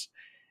happens.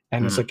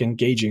 And it's like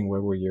engaging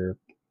where you're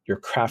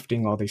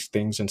crafting all these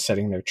things and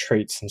setting their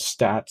traits and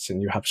stats,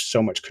 and you have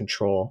so much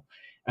control.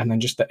 And then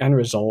just the end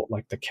result,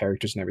 like the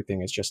characters and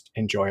everything, is just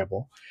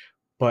enjoyable.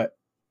 But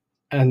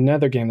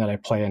another game that I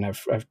play, and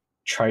I've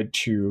tried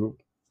to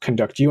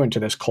conduct you into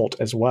this cult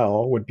as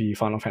well, would be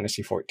Final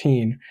Fantasy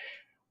XIV,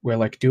 where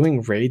like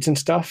doing raids and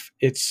stuff,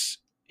 it's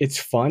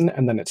fun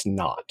and then it's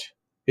not.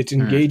 It's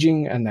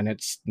engaging and then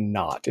it's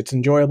not. It's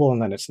enjoyable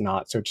and then it's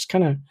not. So it just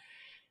kind of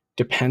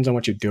depends on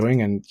what you're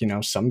doing. And,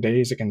 some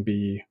days it can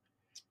be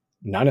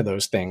none of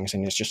those things,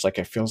 and it's just like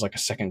it feels like a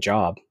second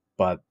job.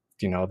 But,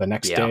 the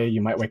next day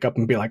you might wake up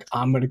and be like,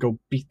 I'm going to go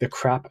beat the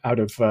crap out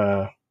of,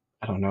 I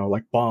don't know,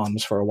 like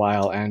bombs for a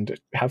while and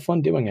have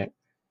fun doing it.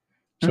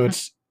 So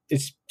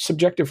it's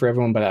subjective for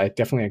everyone, but I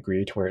definitely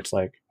agree to where it's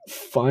like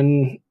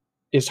fun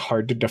is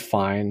hard to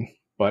define.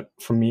 But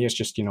for me, it's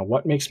just,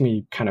 what makes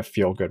me kind of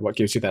feel good? What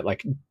gives you that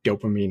like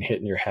dopamine hit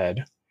in your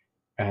head?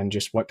 And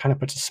just what kind of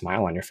puts a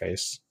smile on your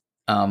face?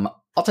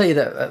 I'll tell you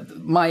that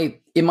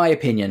in my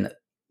opinion,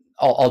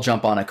 I'll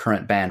jump on a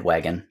current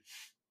bandwagon,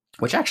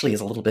 which actually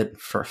is a little bit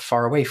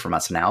far away from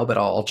us now, but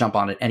I'll jump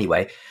on it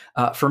anyway.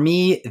 For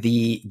me,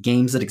 the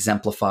games that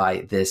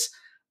exemplify this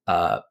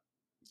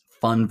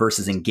fun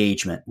versus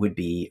engagement would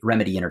be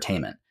Remedy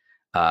Entertainment.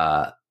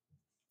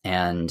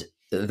 And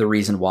the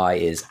reason why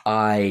is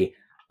I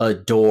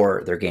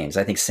adore their games.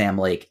 I think Sam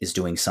Lake is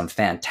doing some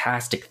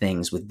fantastic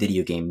things with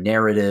video game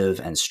narrative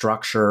and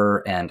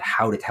structure and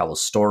how to tell a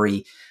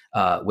story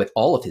with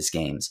all of his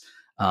games.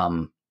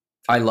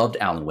 I loved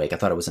Alan Wake. I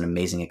thought it was an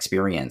amazing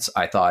experience.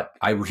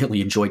 I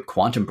really enjoyed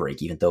Quantum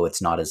Break, even though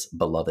it's not as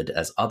beloved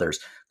as others.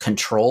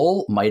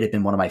 Control might have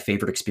been one of my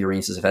favorite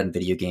experiences I've had in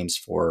video games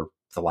for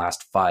the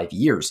last 5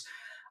 years.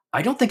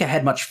 I don't think I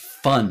had much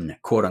fun,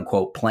 quote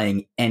unquote,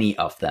 playing any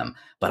of them,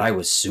 but I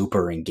was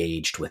super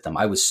engaged with them.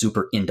 I was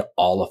super into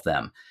all of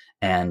them,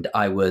 and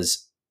I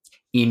was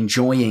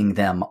enjoying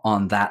them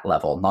on that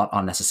level, not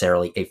on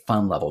necessarily a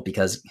fun level,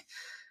 because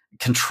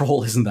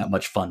Control isn't that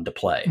much fun to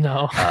play.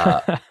 No.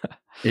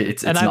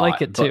 It's and I not,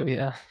 like it too,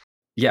 yeah.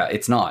 Yeah,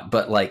 it's not.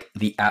 But like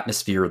the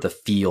atmosphere, the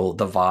feel,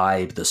 the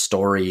vibe, the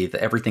story,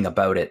 everything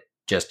about it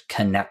just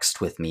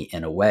connects with me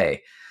in a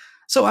way.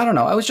 So I don't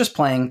know. I was just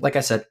playing, like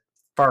I said,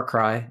 Far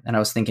Cry, and I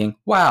was thinking,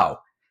 wow,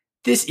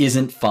 this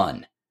isn't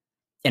fun.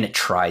 And it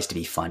tries to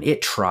be fun.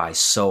 It tries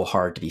so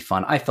hard to be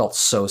fun. I felt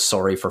so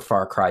sorry for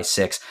Far Cry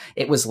 6.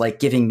 It was like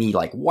giving me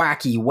like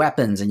wacky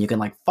weapons, and you can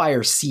like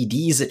fire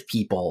CDs at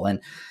people,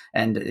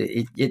 and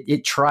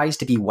it tries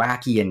to be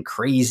wacky and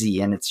crazy,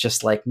 and it's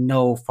just like,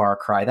 no, Far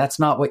Cry, that's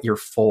not what you're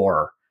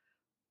for.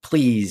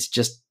 Please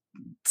just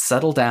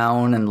settle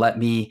down and let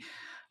me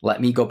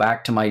go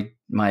back to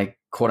my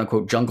quote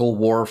unquote jungle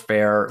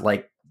warfare.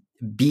 Like,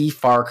 be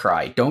Far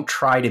Cry. Don't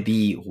try to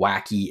be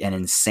wacky and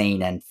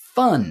insane and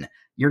fun.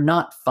 You're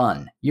not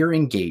fun. You're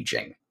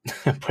engaging.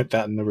 Put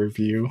that in the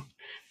review.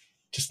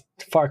 Just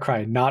Far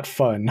Cry, not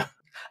fun.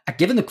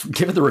 Given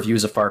the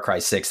reviews of Far Cry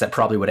 6, that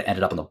probably would have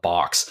ended up in the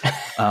box.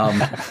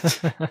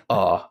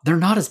 They're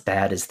not as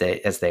bad as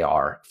they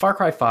are. Far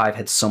Cry 5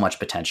 had so much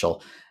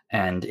potential,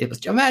 and it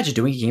was, imagine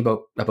doing a game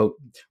about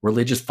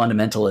religious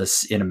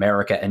fundamentalists in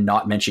America and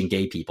not mention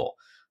gay people.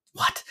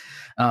 What?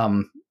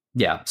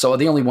 Yeah. So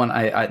the only one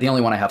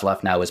I have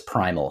left now is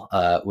Primal,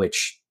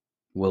 which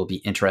will be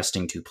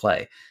interesting to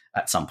play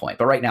at some point.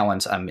 But right now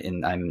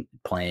I'm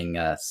playing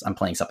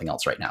something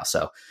else right now.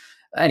 So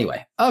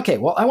anyway, okay.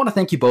 Well, I want to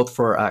thank you both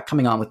for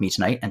coming on with me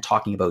tonight and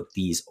talking about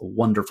these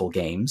wonderful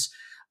games.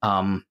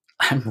 I'm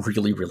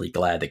really, really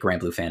glad that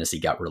Grand Blue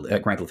Fantasy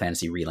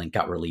Relink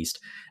got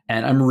released,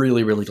 and I'm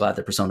really, really glad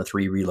that Persona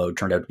 3 Reload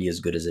turned out to be as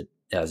good as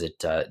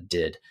it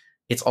did.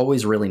 it's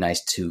always really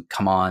nice to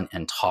come on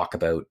and talk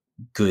about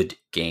good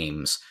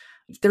games.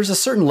 There's a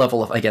certain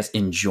level of, I guess,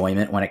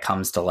 enjoyment when it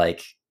comes to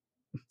like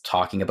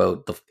talking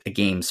about a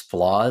game's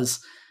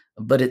flaws,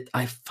 but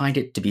I find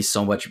it to be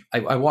so much.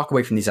 I walk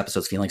away from these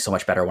episodes feeling so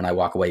much better when I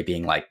walk away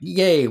being like,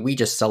 yay, we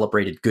just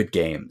celebrated good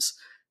games.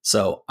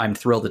 So I'm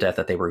thrilled to death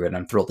that they were good, and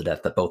I'm thrilled to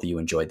death that both of you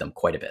enjoyed them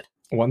quite a bit.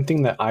 One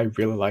thing that I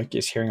really like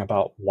is hearing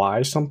about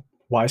why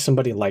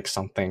somebody likes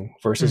something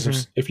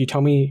versus if you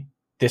tell me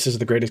this is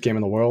the greatest game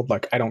in the world,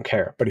 like I don't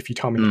care. But if you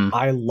tell me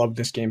I love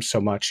this game so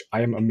much,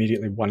 I am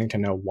immediately wanting to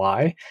know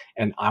why,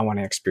 and I want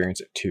to experience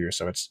it too.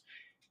 So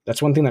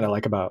that's one thing that I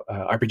like about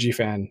RPG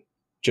Fan.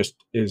 Just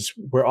is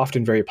we're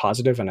often very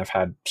positive, and I've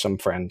had some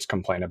friends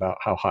complain about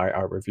how high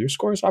our review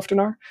scores often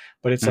are.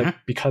 But it's like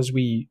because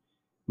we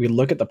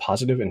look at the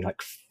positive and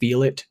like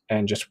feel it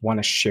and just want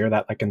to share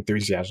that like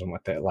enthusiasm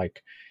with it.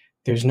 Like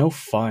there's no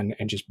fun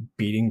in just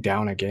beating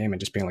down a game and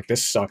just being like,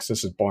 this sucks,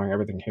 this is boring,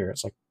 everything here.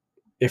 It's like,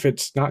 if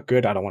it's not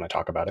good, I don't want to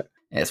talk about it.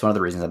 It's one of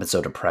the reasons I've been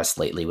so depressed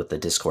lately with the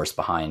discourse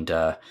behind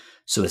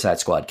Suicide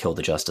Squad Kill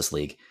the Justice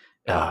League.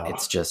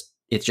 It's just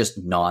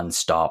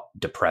nonstop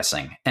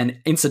depressing. And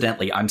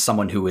incidentally, I'm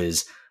someone who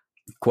is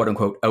quote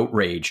unquote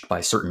outraged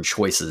by certain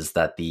choices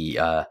that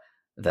the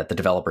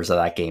developers of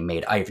that game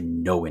made. I have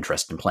no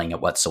interest in playing it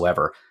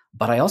whatsoever,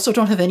 but I also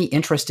don't have any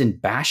interest in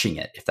bashing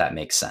it, if that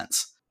makes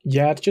sense.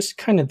 Yeah, it's just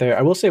kind of there.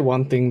 I will say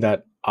one thing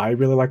that I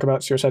really like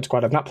about Suicide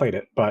Squad. I've not played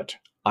it, but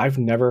I've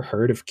never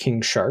heard of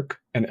King Shark,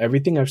 and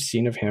everything I've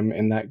seen of him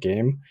in that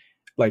game,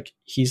 like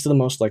he's the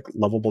most like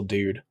lovable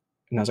dude.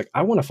 And I was like,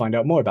 I want to find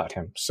out more about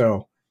him.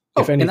 So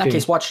if anything, in that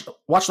case, watch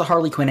the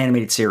Harley Quinn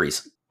animated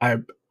series.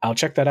 I'll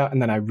check that out,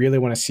 and then I really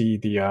want to see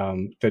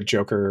the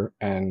Joker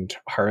and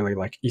Harley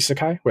like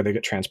isekai, where they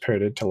get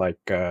transported to like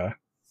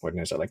what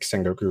is it, like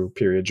Sengoku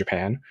period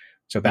Japan.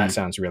 So that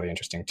sounds really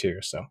interesting too.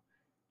 So,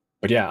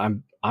 but yeah,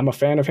 I'm a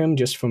fan of him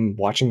just from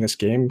watching this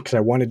game because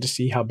I wanted to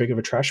see how big of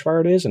a trash fire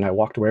it is, and I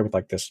walked away with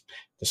like this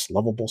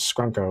lovable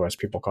scrunko, as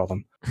people call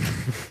them.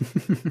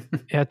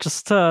 Yeah,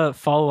 just to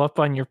follow up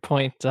on your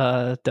point,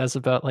 Des,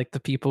 about like the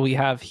people we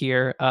have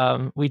here.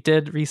 We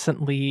did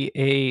recently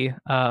a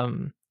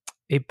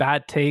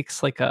bad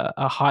takes, like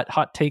a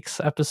hot takes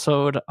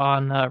episode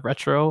on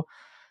retro,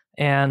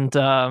 and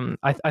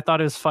I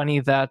thought it was funny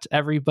that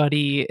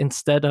everybody,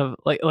 instead of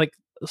like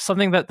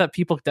something that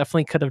people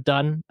definitely could have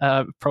done,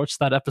 approached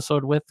that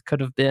episode with,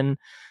 could have been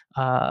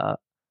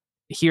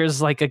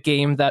here's like a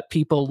game that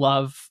people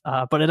love,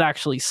 but it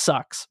actually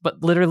sucks.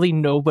 But literally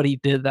nobody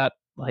did that.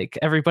 Like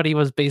everybody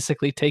was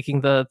basically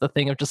taking the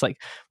thing of just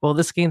like, well,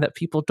 this game that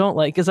people don't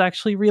like is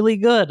actually really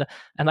good.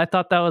 And I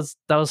thought that was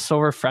so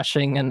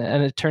refreshing, and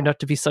it turned out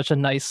to be such a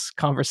nice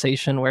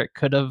conversation where it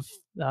could have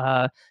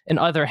in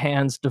other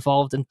hands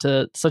devolved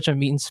into such a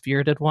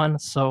mean-spirited one.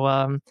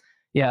 So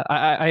yeah,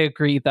 I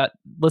agree that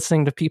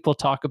listening to people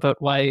talk about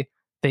why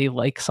they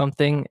like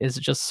something is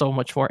just so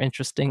much more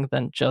interesting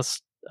than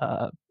just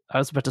I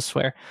was about to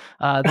swear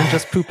than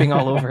just pooping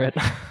all over it.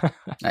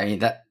 I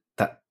mean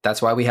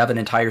that's why we have an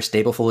entire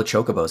stable full of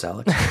chocobos,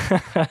 Alex.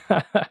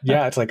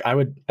 Yeah, it's like I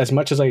would, as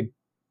much as I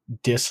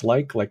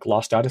dislike like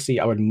Lost Odyssey,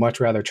 I would much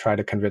rather try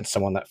to convince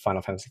someone that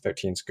Final Fantasy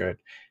 13 is good.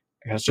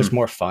 It's just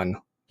more fun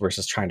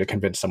versus trying to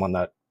convince someone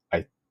that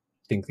I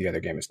think the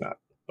other game is not.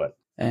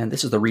 And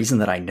this is the reason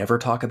that I never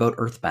talk about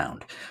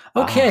Earthbound.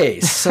 Okay,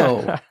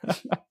 so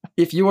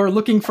if you are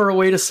looking for a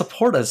way to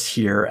support us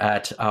here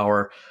at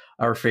our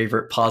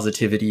favorite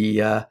positivity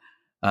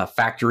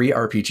factory,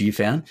 RPG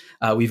Fan,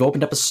 we've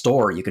opened up a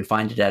store. You can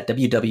find it at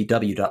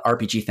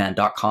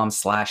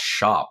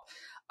www.rpgfan.com/shop.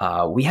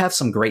 We have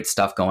some great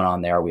stuff going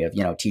on there. We have,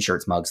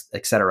 t-shirts, mugs,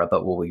 etc.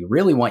 But what we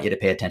really want you to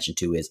pay attention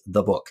to is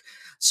the book.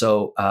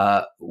 So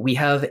we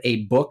have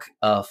a book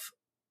of,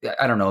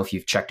 I don't know if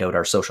you've checked out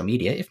our social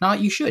media. If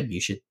not, you should.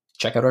 You should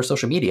check out our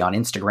social media on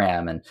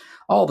Instagram and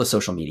all the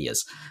social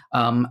medias.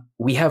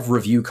 We have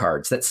review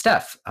cards that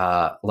Steph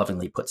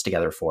lovingly puts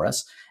together for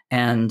us.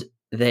 And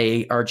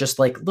they are just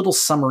like little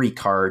summary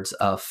cards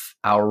of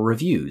our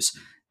reviews.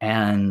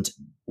 And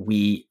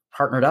we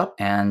partnered up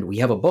and we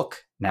have a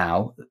book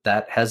now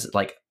that has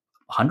like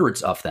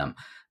hundreds of them.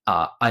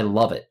 I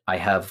love it. I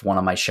have one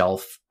on my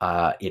shelf.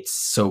 It's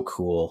so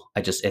cool.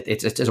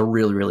 It's a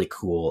really, really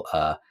cool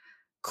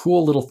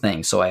little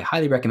thing. So I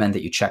highly recommend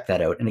that you check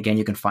that out. And again,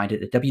 you can find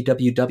it at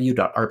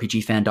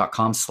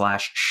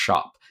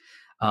www.rpgfan.com/shop.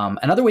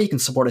 Another way you can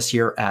support us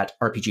here at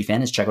RPG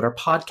Fan is check out our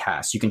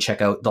podcast. You can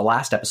check out the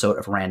last episode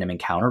of Random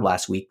Encounter.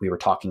 Last week, we were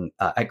talking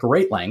at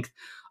great length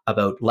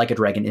about Like a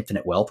Dragon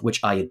Infinite Wealth,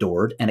 which I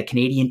adored, and a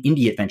Canadian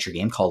indie adventure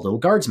game called Little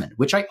Guardsman,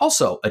 which I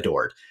also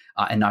adored,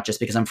 and not just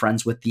because I'm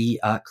friends with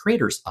the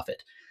creators of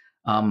it.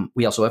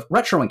 We also have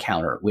Retro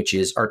Encounter, which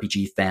is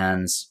RPG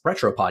Fans'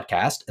 retro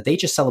podcast. They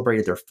just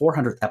celebrated their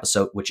 400th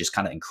episode, which is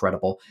kind of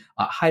incredible.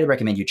 Highly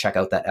recommend you check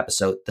out that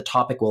episode. The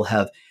topic will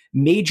have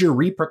major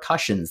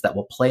repercussions that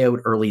will play out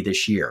early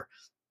this year.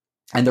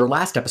 And their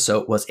last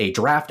episode was a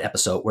draft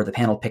episode where the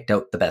panel picked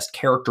out the best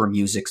character,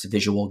 musics,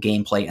 visual,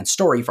 gameplay, and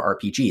story for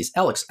RPGs.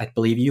 Alex, I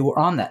believe you were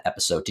on that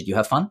episode. Did you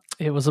have fun?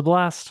 It was a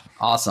blast.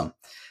 Awesome.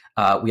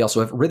 We also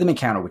have Rhythm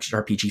Encounter, which is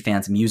RPG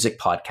Fans' music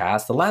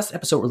podcast. The last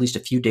episode released a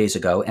few days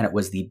ago, and it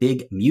was the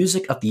big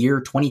Music of the Year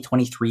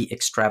 2023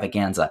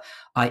 extravaganza.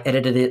 I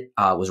edited it.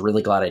 Was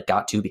really glad I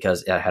got to,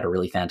 because I had a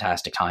really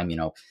fantastic time,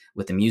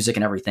 with the music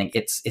and everything.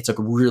 It's a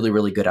really,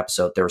 really good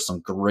episode. There are some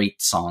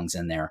great songs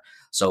in there.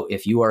 So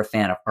if you are a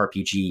fan of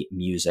RPG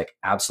music,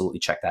 absolutely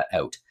check that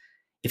out.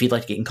 If you'd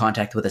like to get in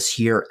contact with us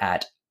here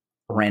at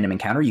Random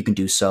Encounter, you can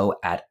do so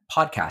at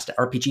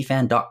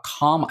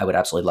podcast@rpgfan.com. I would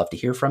absolutely love to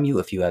hear from you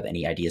if you have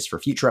any ideas for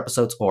future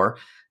episodes or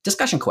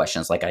discussion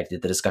questions, like I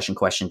did the discussion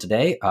question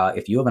today.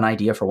 If you have an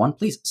idea for one,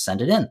 please send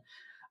it in.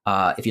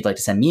 If you'd like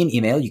to send me an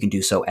email, you can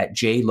do so at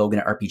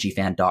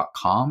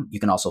jlogan@rpgfan.com. You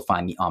can also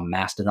find me on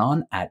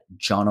Mastodon at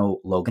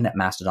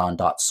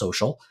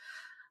johnologan@mastodon.social.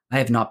 I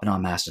have not been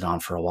on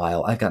Mastodon for a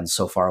while. I've gotten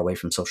so far away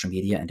from social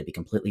media, and to be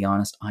completely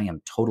honest, I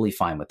am totally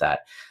fine with that.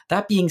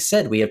 That being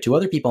said, we have 2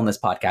 other people on this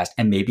podcast,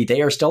 and maybe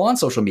they are still on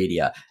social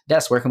media.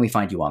 Des, where can we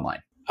find you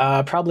online?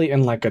 Probably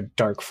in like a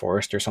dark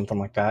forest or something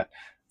like that.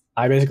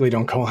 I basically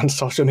don't go on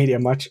social media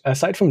much,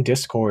 aside from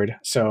Discord.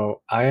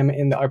 So I am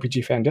in the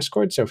RPG Fan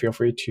Discord, so feel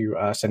free to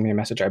send me a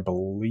message. I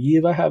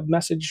believe I have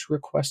message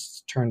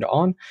requests turned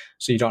on,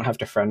 so you don't have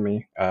to friend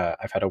me.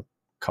 I've had a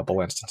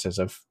couple instances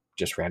of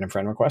just random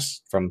friend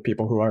requests from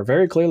people who are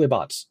very clearly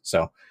bots.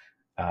 So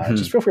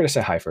just feel free to say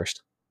hi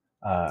first.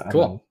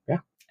 Cool. Yeah.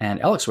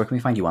 And Alex, where can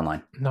we find you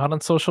online? Not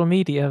on social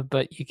media,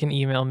 but you can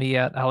email me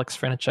at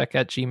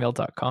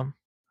alexfrenichek@gmail.com.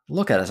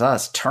 Look at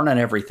us turning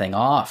everything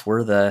off.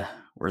 We're the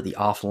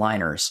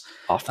offliners.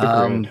 Off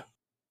the grid.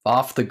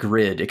 Off the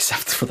grid,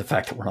 except for the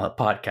fact that we're on a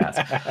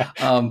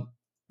podcast.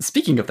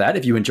 Speaking of that,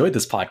 if you enjoyed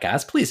this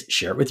podcast, please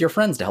share it with your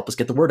friends to help us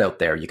get the word out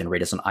there. You can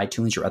rate us on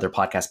iTunes or other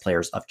podcast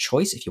players of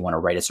choice. If you want to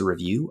write us a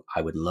review,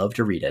 I would love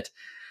to read it.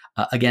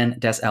 Again,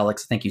 Des,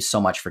 Alex, thank you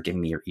so much for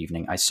giving me your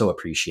evening. I so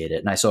appreciate it.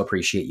 And I so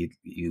appreciate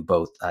you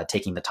both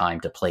taking the time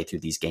to play through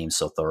these games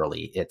so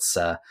thoroughly. It's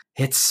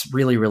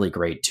really, really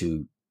great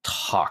to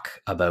talk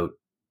about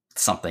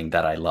something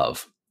that I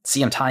love.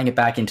 See, I'm tying it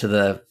back into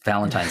the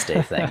Valentine's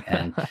Day thing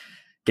and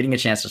getting a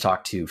chance to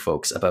talk to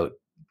folks about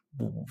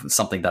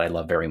something that I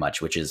love very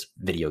much, which is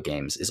video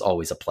games, is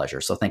always a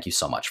pleasure. So thank you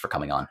so much for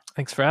coming on.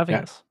 Thanks for having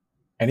us.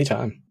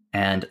 Anytime.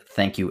 And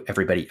thank you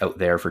everybody out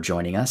there for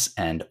joining us.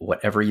 And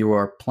whatever you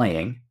are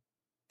playing,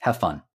 have fun.